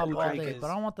knows all- K-pop who all Drake day, is. but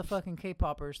I don't want the fucking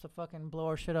K-poppers to fucking blow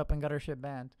our shit up and get our shit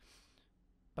banned.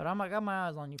 But I got my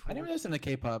eyes on you. I never fools. listen to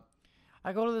K-pop.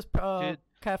 I go to this Dude,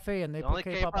 cafe and they The only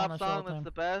put K-pop on K-pop the show all song the that's time.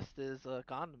 the best is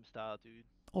Gangnam Style, dude.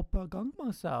 Oppa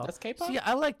Gangnam Style. That's K-pop. See,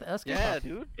 I like that. That's Yeah, K-pop.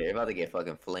 dude. They're about to get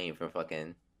fucking flamed from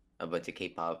fucking a bunch of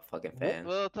K-pop fucking fans.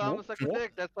 Well, Thomas Whoop, suck a whoop.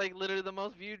 dick. That's like literally the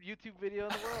most viewed YouTube video in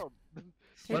the world.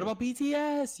 What about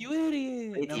BTS? You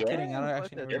idiot. No, I'm BTS? kidding. I don't Fuck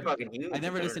actually. that. They're Never, fucking huge. I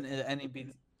never They're- listen to any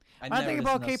beats. My thing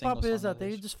about K-pop is that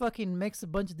they they just fucking mix a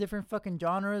bunch of different fucking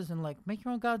genres and like make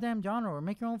your own goddamn genre or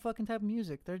make your own fucking type of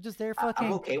music. They're just there fucking.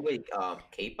 I'm okay with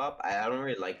K-pop. I don't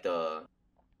really like the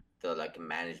like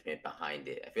management behind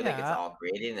it. I feel like it's Yeah. all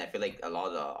created, and I feel like a lot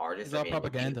of the artists It's all are being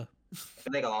abused. propaganda. I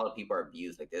feel like a lot of people are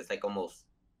abused. Like there's like almost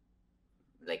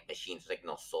like machines, like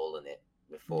no soul in it.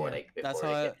 Before Yeah. like That's before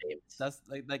how they I- get famous. That's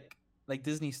like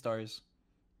Disney stars.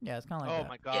 Yeah, it's kind of like Oh that.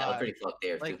 my yeah, I'm god. pretty fucked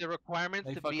there Like too. the requirements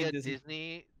Like to be fucking a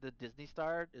Disney. the Disney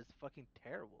star is fucking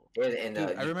terrible. Yeah, and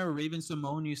Dude, I remember Raven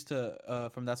Simone used to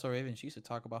from That's So Raven. She used to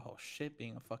talk about how shit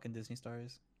being a fucking Disney star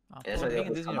is. Oh, that's fuck. why they being a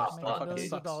always Disney come out star Making fucking fucking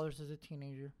billions of sucks. dollars as a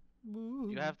teenager.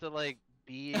 You have to like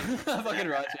be. Fucking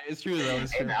Roger. It's true though.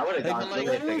 It's Hey, true. man, I would've Like, gone through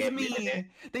like, it to get me. me.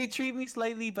 They treat me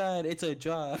slightly bad. It's a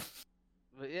job.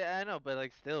 But yeah, I know, but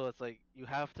like still, it's like you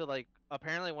have to like.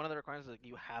 Apparently, one of the requirements is like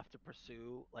you have to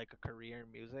pursue like a career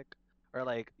in music, or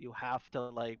like you have to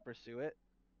like pursue it,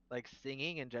 like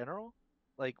singing in general,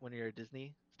 like when you're a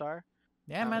Disney star.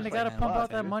 Yeah, I'm man, just they like, gotta man, pump what, out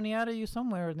that dude? money out of you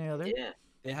somewhere or the other. Yeah.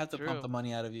 They have to True. pump the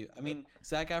money out of you. I mean,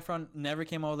 Zac Efron never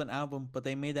came out with an album, but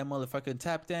they made that motherfucker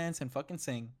tap dance and fucking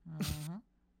sing. Hmm.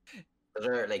 Those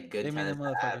are like good They made talents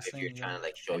that to have motherfucker if you're sing, trying yeah. to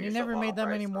like show And he yourself never made off, that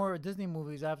right? many So- more Disney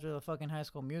movies after the fucking High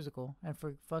School Musical, and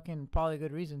for fucking probably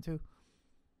good reason too.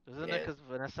 Isn't Yeah. it because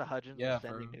Vanessa Hudgens Yeah, was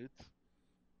sending for- nudes?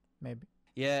 Maybe.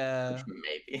 Yeah,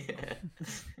 Maybe.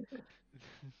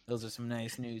 those are some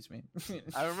nice news, man.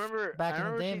 I remember Back I in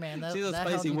the remember day, she, man, that, She's a that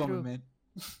held spicy you woman, true. man.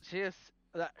 She has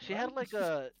she had like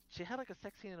a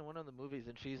sex scene in one of the movies,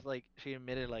 and she's like she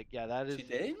admitted like yeah that is She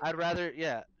did? I'd rather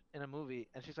in a movie,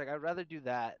 and she's like I'd rather do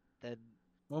that than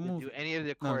What to movie? do any of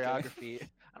the No, I'm kidding. choreography.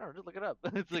 I don't know, just look it up.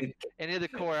 It's like any of the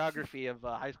choreography of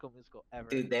High School Musical ever.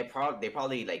 Dude, they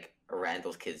probably like ran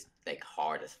those kids like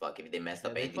hard as fuck if they messed Yeah,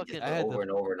 up they anything just fucking- I had over the-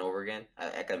 and over and over again.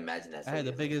 I can imagine that. I had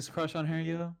the so biggest crush on her,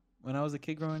 yo. When I was a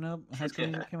kid growing up, High School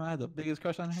Musical came out, I had the biggest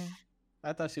crush on her.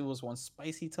 I thought she was one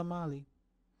spicy tamale.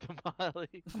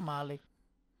 Tamale. Tamale.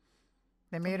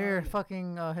 They made her Tamale.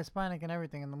 fucking Hispanic and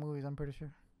everything in the movies. I'm pretty sure.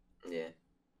 Yeah.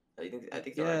 I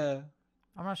think so. Right? Yeah,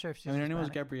 I'm not sure if she's. I mean her name was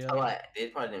Hispanic. Gabrielle. Oh, they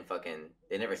probably didn't fucking.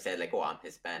 They never said like, "Oh, I'm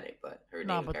Hispanic," but her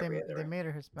No, name but is they Gabriella. they right? made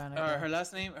her Hispanic. Her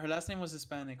last name was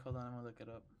Hispanic. Hold on, I'm gonna look it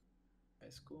up. High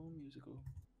School Musical.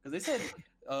 Because they said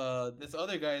this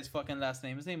other guy's fucking last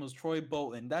name. His name was Troy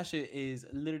Bolton. That shit is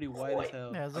literally white as Troy.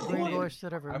 hell. Yeah, it's the Oh, green yeah. boy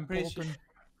shit ever. I'm pretty sure- Bolton.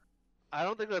 I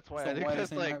don't think that's why. It's I the think whitest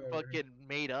that's name like I've ever heard. fucking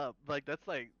made up. Like that's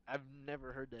like I've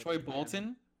never heard that. Troy before.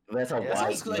 Bolton. That's a Yeah. That white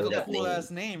sounds like made a up cool name.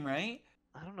 ass name, right?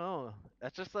 I don't know.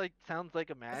 That's just like sounds like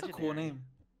That's imaginary. a cool name.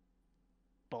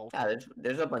 Bolton. Yeah,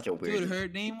 there's a bunch of weird. Dude, her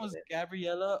name was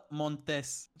Gabriela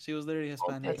Montes. She was literally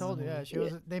Hispanic. I Montes. told you, yeah, she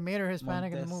was. They made her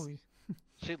Hispanic in the Montes. movies.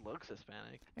 She looks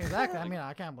Hispanic. Exactly. I mean,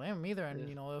 I can't blame him either. And Yeah.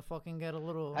 you know, they'll fucking get a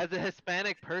little. As a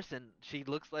Hispanic person, she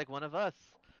looks like one of us.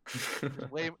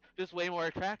 Just way more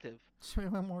attractive. She's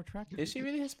way more attractive. Is she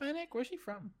really Hispanic? Where's she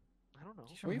from? I don't know.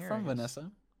 She's Where you here, from, I guess.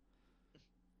 Vanessa?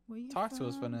 Where you Talk to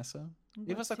us, from? Vanessa.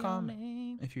 Give us What's a your comment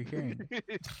name? if you're hearing.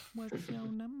 What's your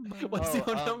number? What's Oh,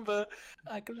 your um, number?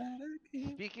 I glad I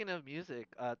came. Speaking of music,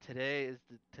 today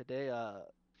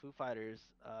Foo Fighters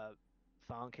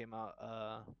song came out.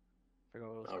 Forgot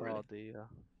what it was Oh, really? called.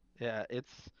 Yeah,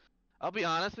 it's. I'll be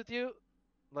honest with you,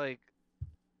 like,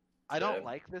 I don't Good.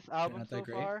 like this album not so that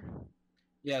great? far.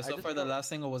 Yeah, so just far the felt- last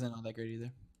single wasn't all that great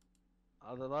either.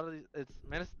 A lot of these,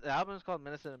 the album is called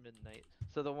Medicine at Midnight.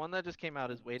 So the one that just came out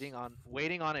is Waiting on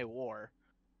a War,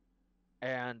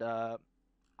 and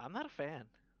I'm not a fan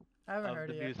I haven't of heard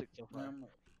the it yet. music so far.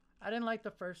 I didn't like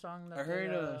the first song. That I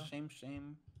heard they, Shame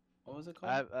Shame. What was it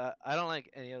called? I don't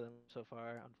like any of them so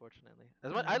far, unfortunately.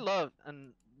 As much I love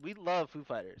and we love Foo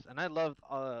Fighters, and I love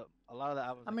a lot of the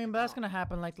albums. I that mean, came but that's out. gonna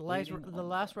happen. Like the Waiting the on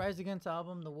last War. Rise Against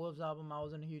album, the Wolves album, I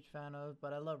wasn't a huge fan of,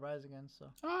 but I love Rise Against. So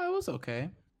Oh, it was okay.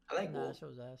 I like nah, Wolf. that shit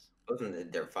was ass.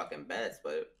 Wasn't their fucking best,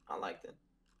 but I liked it.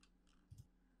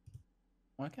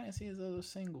 Why can't I see his other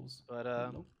singles? But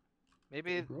Nope.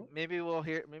 maybe Bro. we'll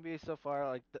hear maybe so far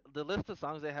like the list of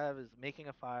songs they have is Making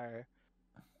a Fire,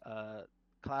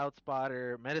 Cloud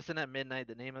Spotter, Medicine at Midnight,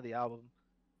 the name of the album.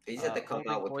 They just have to come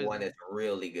Holding out with one Poison. that's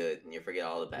really good, and you forget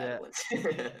all the bad Yeah.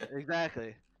 ones.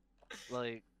 Exactly.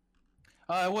 Like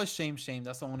Oh, it was Shame Shame.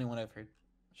 That's the only one I've heard.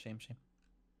 Shame Shame.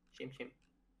 Shame.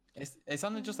 It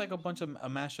sounded just like a bunch of a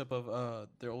mashup of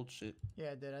their old shit. Yeah,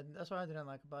 it did. That's what I didn't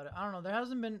like about it. I don't know. There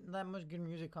hasn't been that much good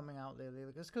music coming out lately.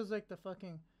 Like, it's because like the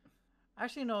fucking.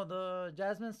 Actually, no. The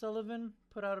Jasmine Sullivan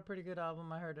put out a pretty good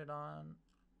album. I heard it on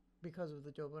because of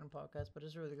the Joe Budden podcast, but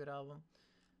it's a really good album.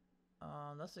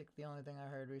 That's like the only thing I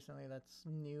heard recently that's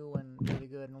new and really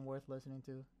good and worth listening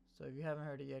to. So if you haven't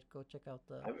heard it yet, go check out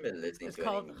the. I haven't been listening It's to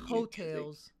called any new music.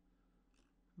 Hotels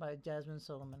by Jasmine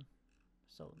Sullivan.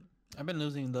 I've been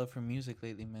losing love for music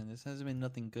lately, man. This hasn't been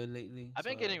nothing good lately. I've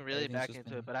been so getting really everything's back just into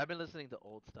been- it, but I've been listening to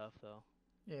old stuff though.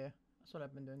 Yeah, that's what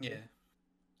I've been doing. too. Yeah,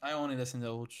 I only listen to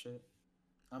old shit.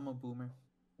 I'm a boomer.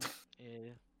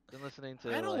 Yeah. Been listening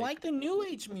to I don't like the new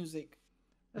age music.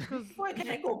 That's 'cause Why can't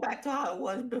I go back to how it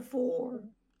was before?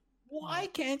 Why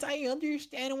can't I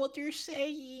understand what you're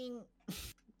saying?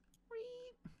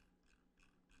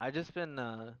 I just been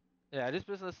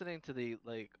listening to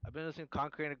I've been listening to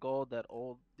Concrete and Gold,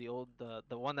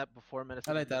 the one that before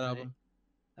Medicine. I like at that Midnight. album.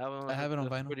 That one I have it on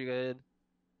was vinyl. pretty good.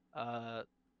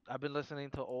 I've been listening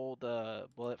to old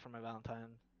Bullet for My Valentine.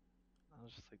 I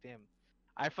was just like, damn.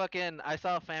 I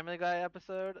saw a Family Guy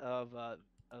episode of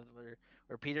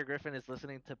where Peter Griffin is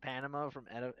listening to Panama from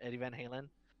Eddie Van Halen.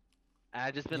 And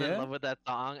I just been in Yeah? love with that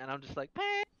song, and I'm just like,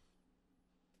 "Pan."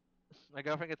 My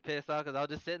girlfriend gets pissed off because I'll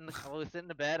just sit in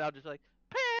the bed. I'll just be like,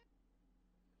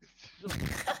 "Pan."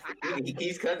 He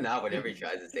keeps cutting out whenever he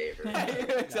tries to say it.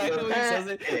 Exactly what he says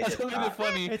it. And it That's just what made it stops.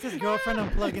 funny. It's his girlfriend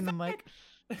unplugging the mic.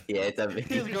 Yeah, it's a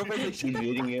His girlfriend's like, she's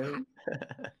muting him.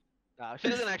 No, she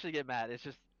doesn't actually get mad. It's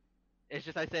just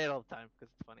I say it all the time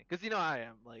because it's funny. Because you know how I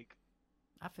am. Like,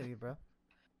 I feel you, bro.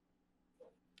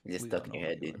 You're just We stuck don't in your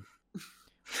know head,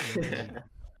 what dude.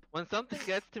 when something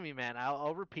gets to me, man,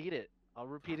 I'll repeat it. I'll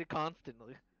repeat it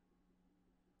constantly.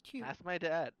 Cute. Ask my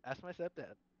dad. Ask my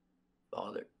stepdad.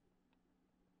 Baller.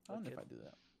 I wonder if I do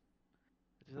that.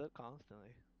 I do that constantly.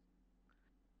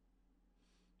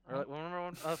 Or like, remember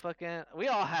when fucking we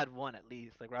all had one at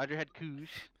least. Like Roger had Koosh.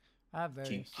 I have various.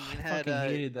 Dean I had fucking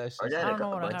hated that Our shit. dad I had don't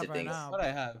know a what I bunch have of right things. now. What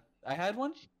I have? I had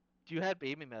one. you had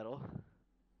Baby Metal.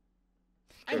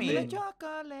 I mean,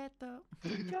 Chocolate.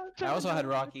 I also had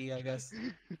Rocky. I guess.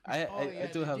 I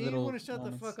do have Gene little wanna shut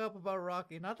moments. the fuck up about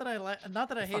Rocky. Not that I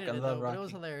I hated fucking it love though, but it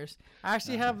was Rocky. hilarious. I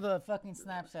actually Nah. have the fucking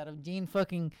Snapchat of Gene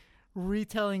fucking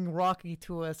retelling Rocky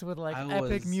to us with like I epic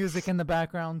was- music in the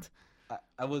background.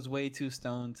 I was way too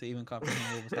stoned to even comprehend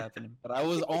what was happening. But I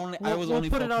was only We'll only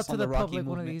put it out focused to on the the Rocky public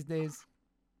one of movement. these days.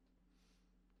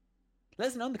 Let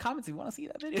us know in the comments if you want to see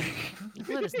that video.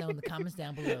 Let us know in the comments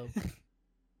down below.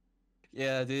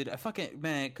 Yeah, dude, I fucking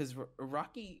man, cause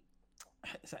Rocky.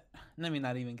 Let me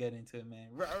not even get into it, man.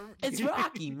 It's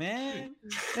Rocky, man.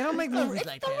 They don't make movies It's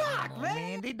like The that Rock, anymore, man.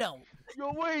 man. They don't.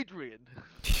 Yo, Adrian.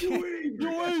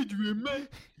 Yo, Adrian, man.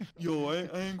 Yo, I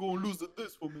ain't gonna lose to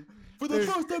this woman. For the Dude,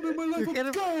 first time in my life, you're I'm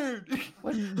getting- scared.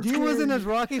 When Gene was in his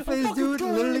Rocky phase, fucking dude,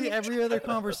 scared. literally every other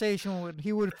conversation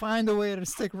he would find a way to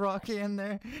stick Rocky in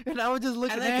there, and I would just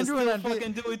look And at I can Andrew still and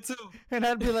fucking do it too.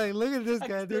 I'd be like, look at this I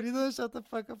guy, can dude. He doesn't shut the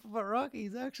fuck up about Rocky.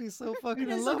 He's actually so fucking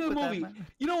in It's a love good with movie. that man.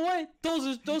 You know what?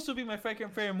 Those would be my fucking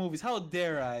favorite movies. How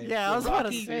dare I? Yeah, I was about to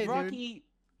Rocky, say, dude.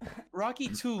 Rocky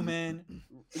 2, man.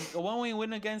 The one when he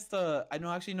went against I know,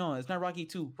 actually no, it's not Rocky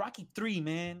 2. Rocky 3,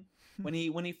 man. When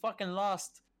he fucking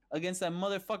lost against that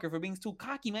motherfucker for being too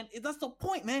cocky, man. That's the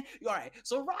point, man. All right,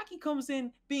 so Rocky comes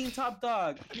in being top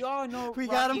dog. You all know We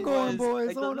got Rocky him going, was,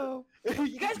 boys. like, Oh no.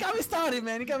 you guys got me started,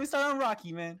 man. You got me started on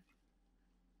Rocky, man.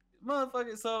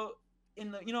 Motherfucker. So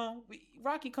in the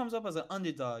Rocky comes up as an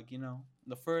underdog.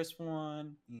 The first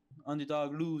one,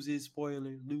 underdog loses.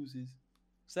 Spoiler, loses.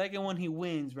 Second one, he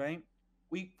wins. Right?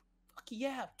 Fuck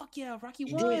yeah, Rocky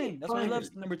He did won. it, That's why I love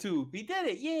finally. number 2. He did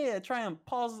it. Yeah, triumph.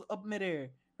 Pause up midair.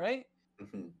 Right?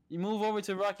 Mhm. You move over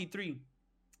to Rocky 3.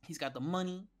 He's got the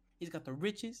money. He's got the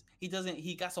riches. He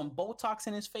got some Botox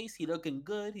in his face. He looking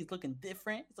good. He's looking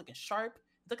different. He's looking sharp.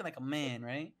 He's looking like a man,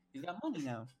 right? He's got money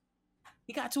now.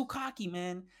 He got too cocky,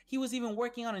 man. He was even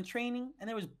working out and training, and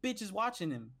there was bitches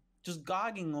watching him, just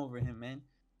gogging over him, man.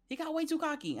 He got way too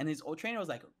cocky, and his old trainer was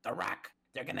like, "The Rock,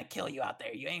 they're gonna kill you out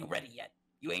there. You ain't ready yet.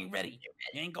 You ain't ready.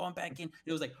 You ain't going back in."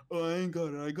 He was like, "Oh, I ain't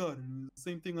got it. I got it.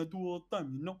 Same thing I do all the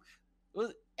time, you know."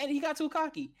 And he got too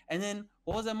cocky. And then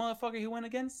what was that motherfucker he went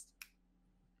against?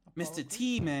 Mr.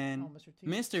 T, man. Oh, Mr. T.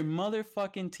 Mr.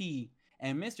 motherfucking T.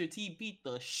 And Mr. T beat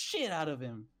the shit out of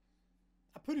him.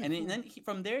 I put it. And then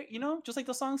from there, just like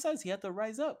the song says, he had to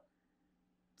rise up.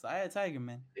 So I had Tiger,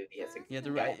 man. Dude, he has to He had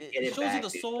to get rise. it It shows back, you the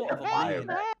dude. soul Get of a fire man.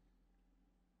 back.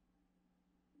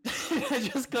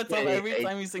 It just cuts off Yeah, every hey,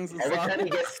 time he sings the Every song. time he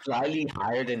gets slightly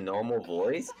higher than normal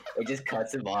voice, it just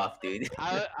cuts him off, dude.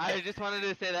 I just wanted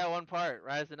to say that one part,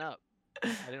 rising up. I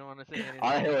didn't want to say anything. All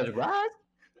I heard was rise,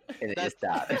 and it just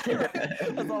stopped.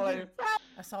 That's all I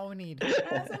That's all we need.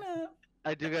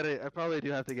 I probably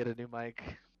do have to get a new mic.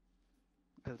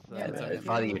 'Cause, Yeah, it's man, it's if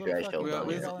probably you your have a threshold. little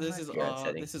We're- fucking though. this is mic. You're all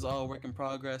upsetting. this is all work in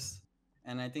progress,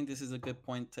 and I think this is a good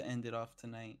point to end it off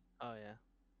tonight. oh yeah.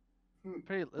 Hmm.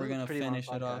 We're gonna finish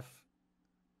it off.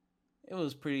 It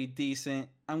was pretty decent.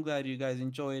 I'm glad you guys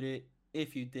enjoyed it.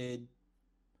 If you did,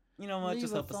 you know what? Leave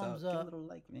Just a help us out. thumbs Give a up. little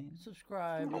like, man.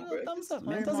 Subscribe. Give a bro. little thumbs up, Tell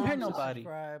man. your It doesn't hurt moms to nobody.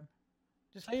 subscribe.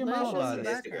 Just Tell your play mom shit about in it. the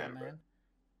Instagram, background, bro. man.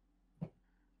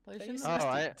 Play Tell shit your in the Oh, sister.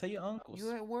 I- Tell your uncles.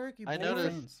 You at work, you I bored, noticed-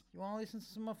 friends. you want to listen to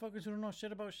some motherfuckers who don't know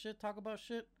shit about shit, talk about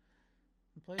shit,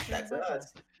 and play shit in That's the background.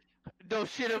 us. No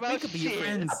shit We about could be your shit.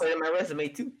 friends. I put it in my resume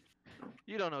too.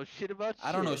 You don't know shit about shit.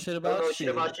 I don't know shit I about don't know shit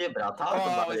about shit, but I'll talk Oh,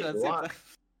 about I it was if you gonna want.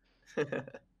 say-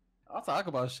 I'll talk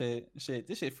about shit.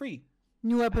 This shit free.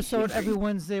 New episode every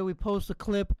Wednesday. We post a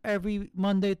clip every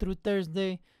Monday through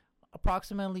Thursday,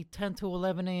 approximately 10 to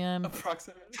 11 a.m.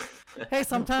 Approximately. Hey,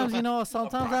 sometimes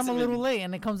sometimes I'm a little Approximately. late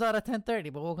and it comes out at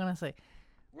 10:30. But what can I say?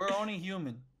 We're only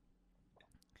human.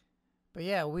 But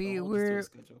yeah, Don't hold us to a we're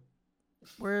schedule.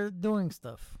 we're doing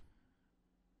stuff.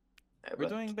 We're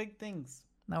doing big things.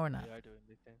 No, we're not. We are doing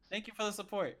big things. Thank you for the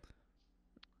support.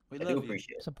 We I love do you.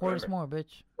 appreciate it. Support us Remember, more,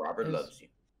 bitch. Robert Yes. loves you.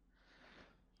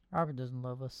 Robert doesn't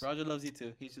love us. Roger loves you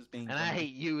too. He's just being. And I funny.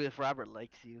 hate you if Robert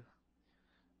likes you.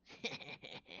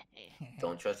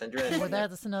 Don't trust And Andres. with that,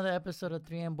 that's another episode of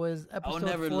 3M Boys. I'll Episode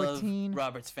never 14. love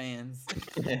Robert's fans.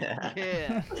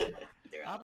 Yeah.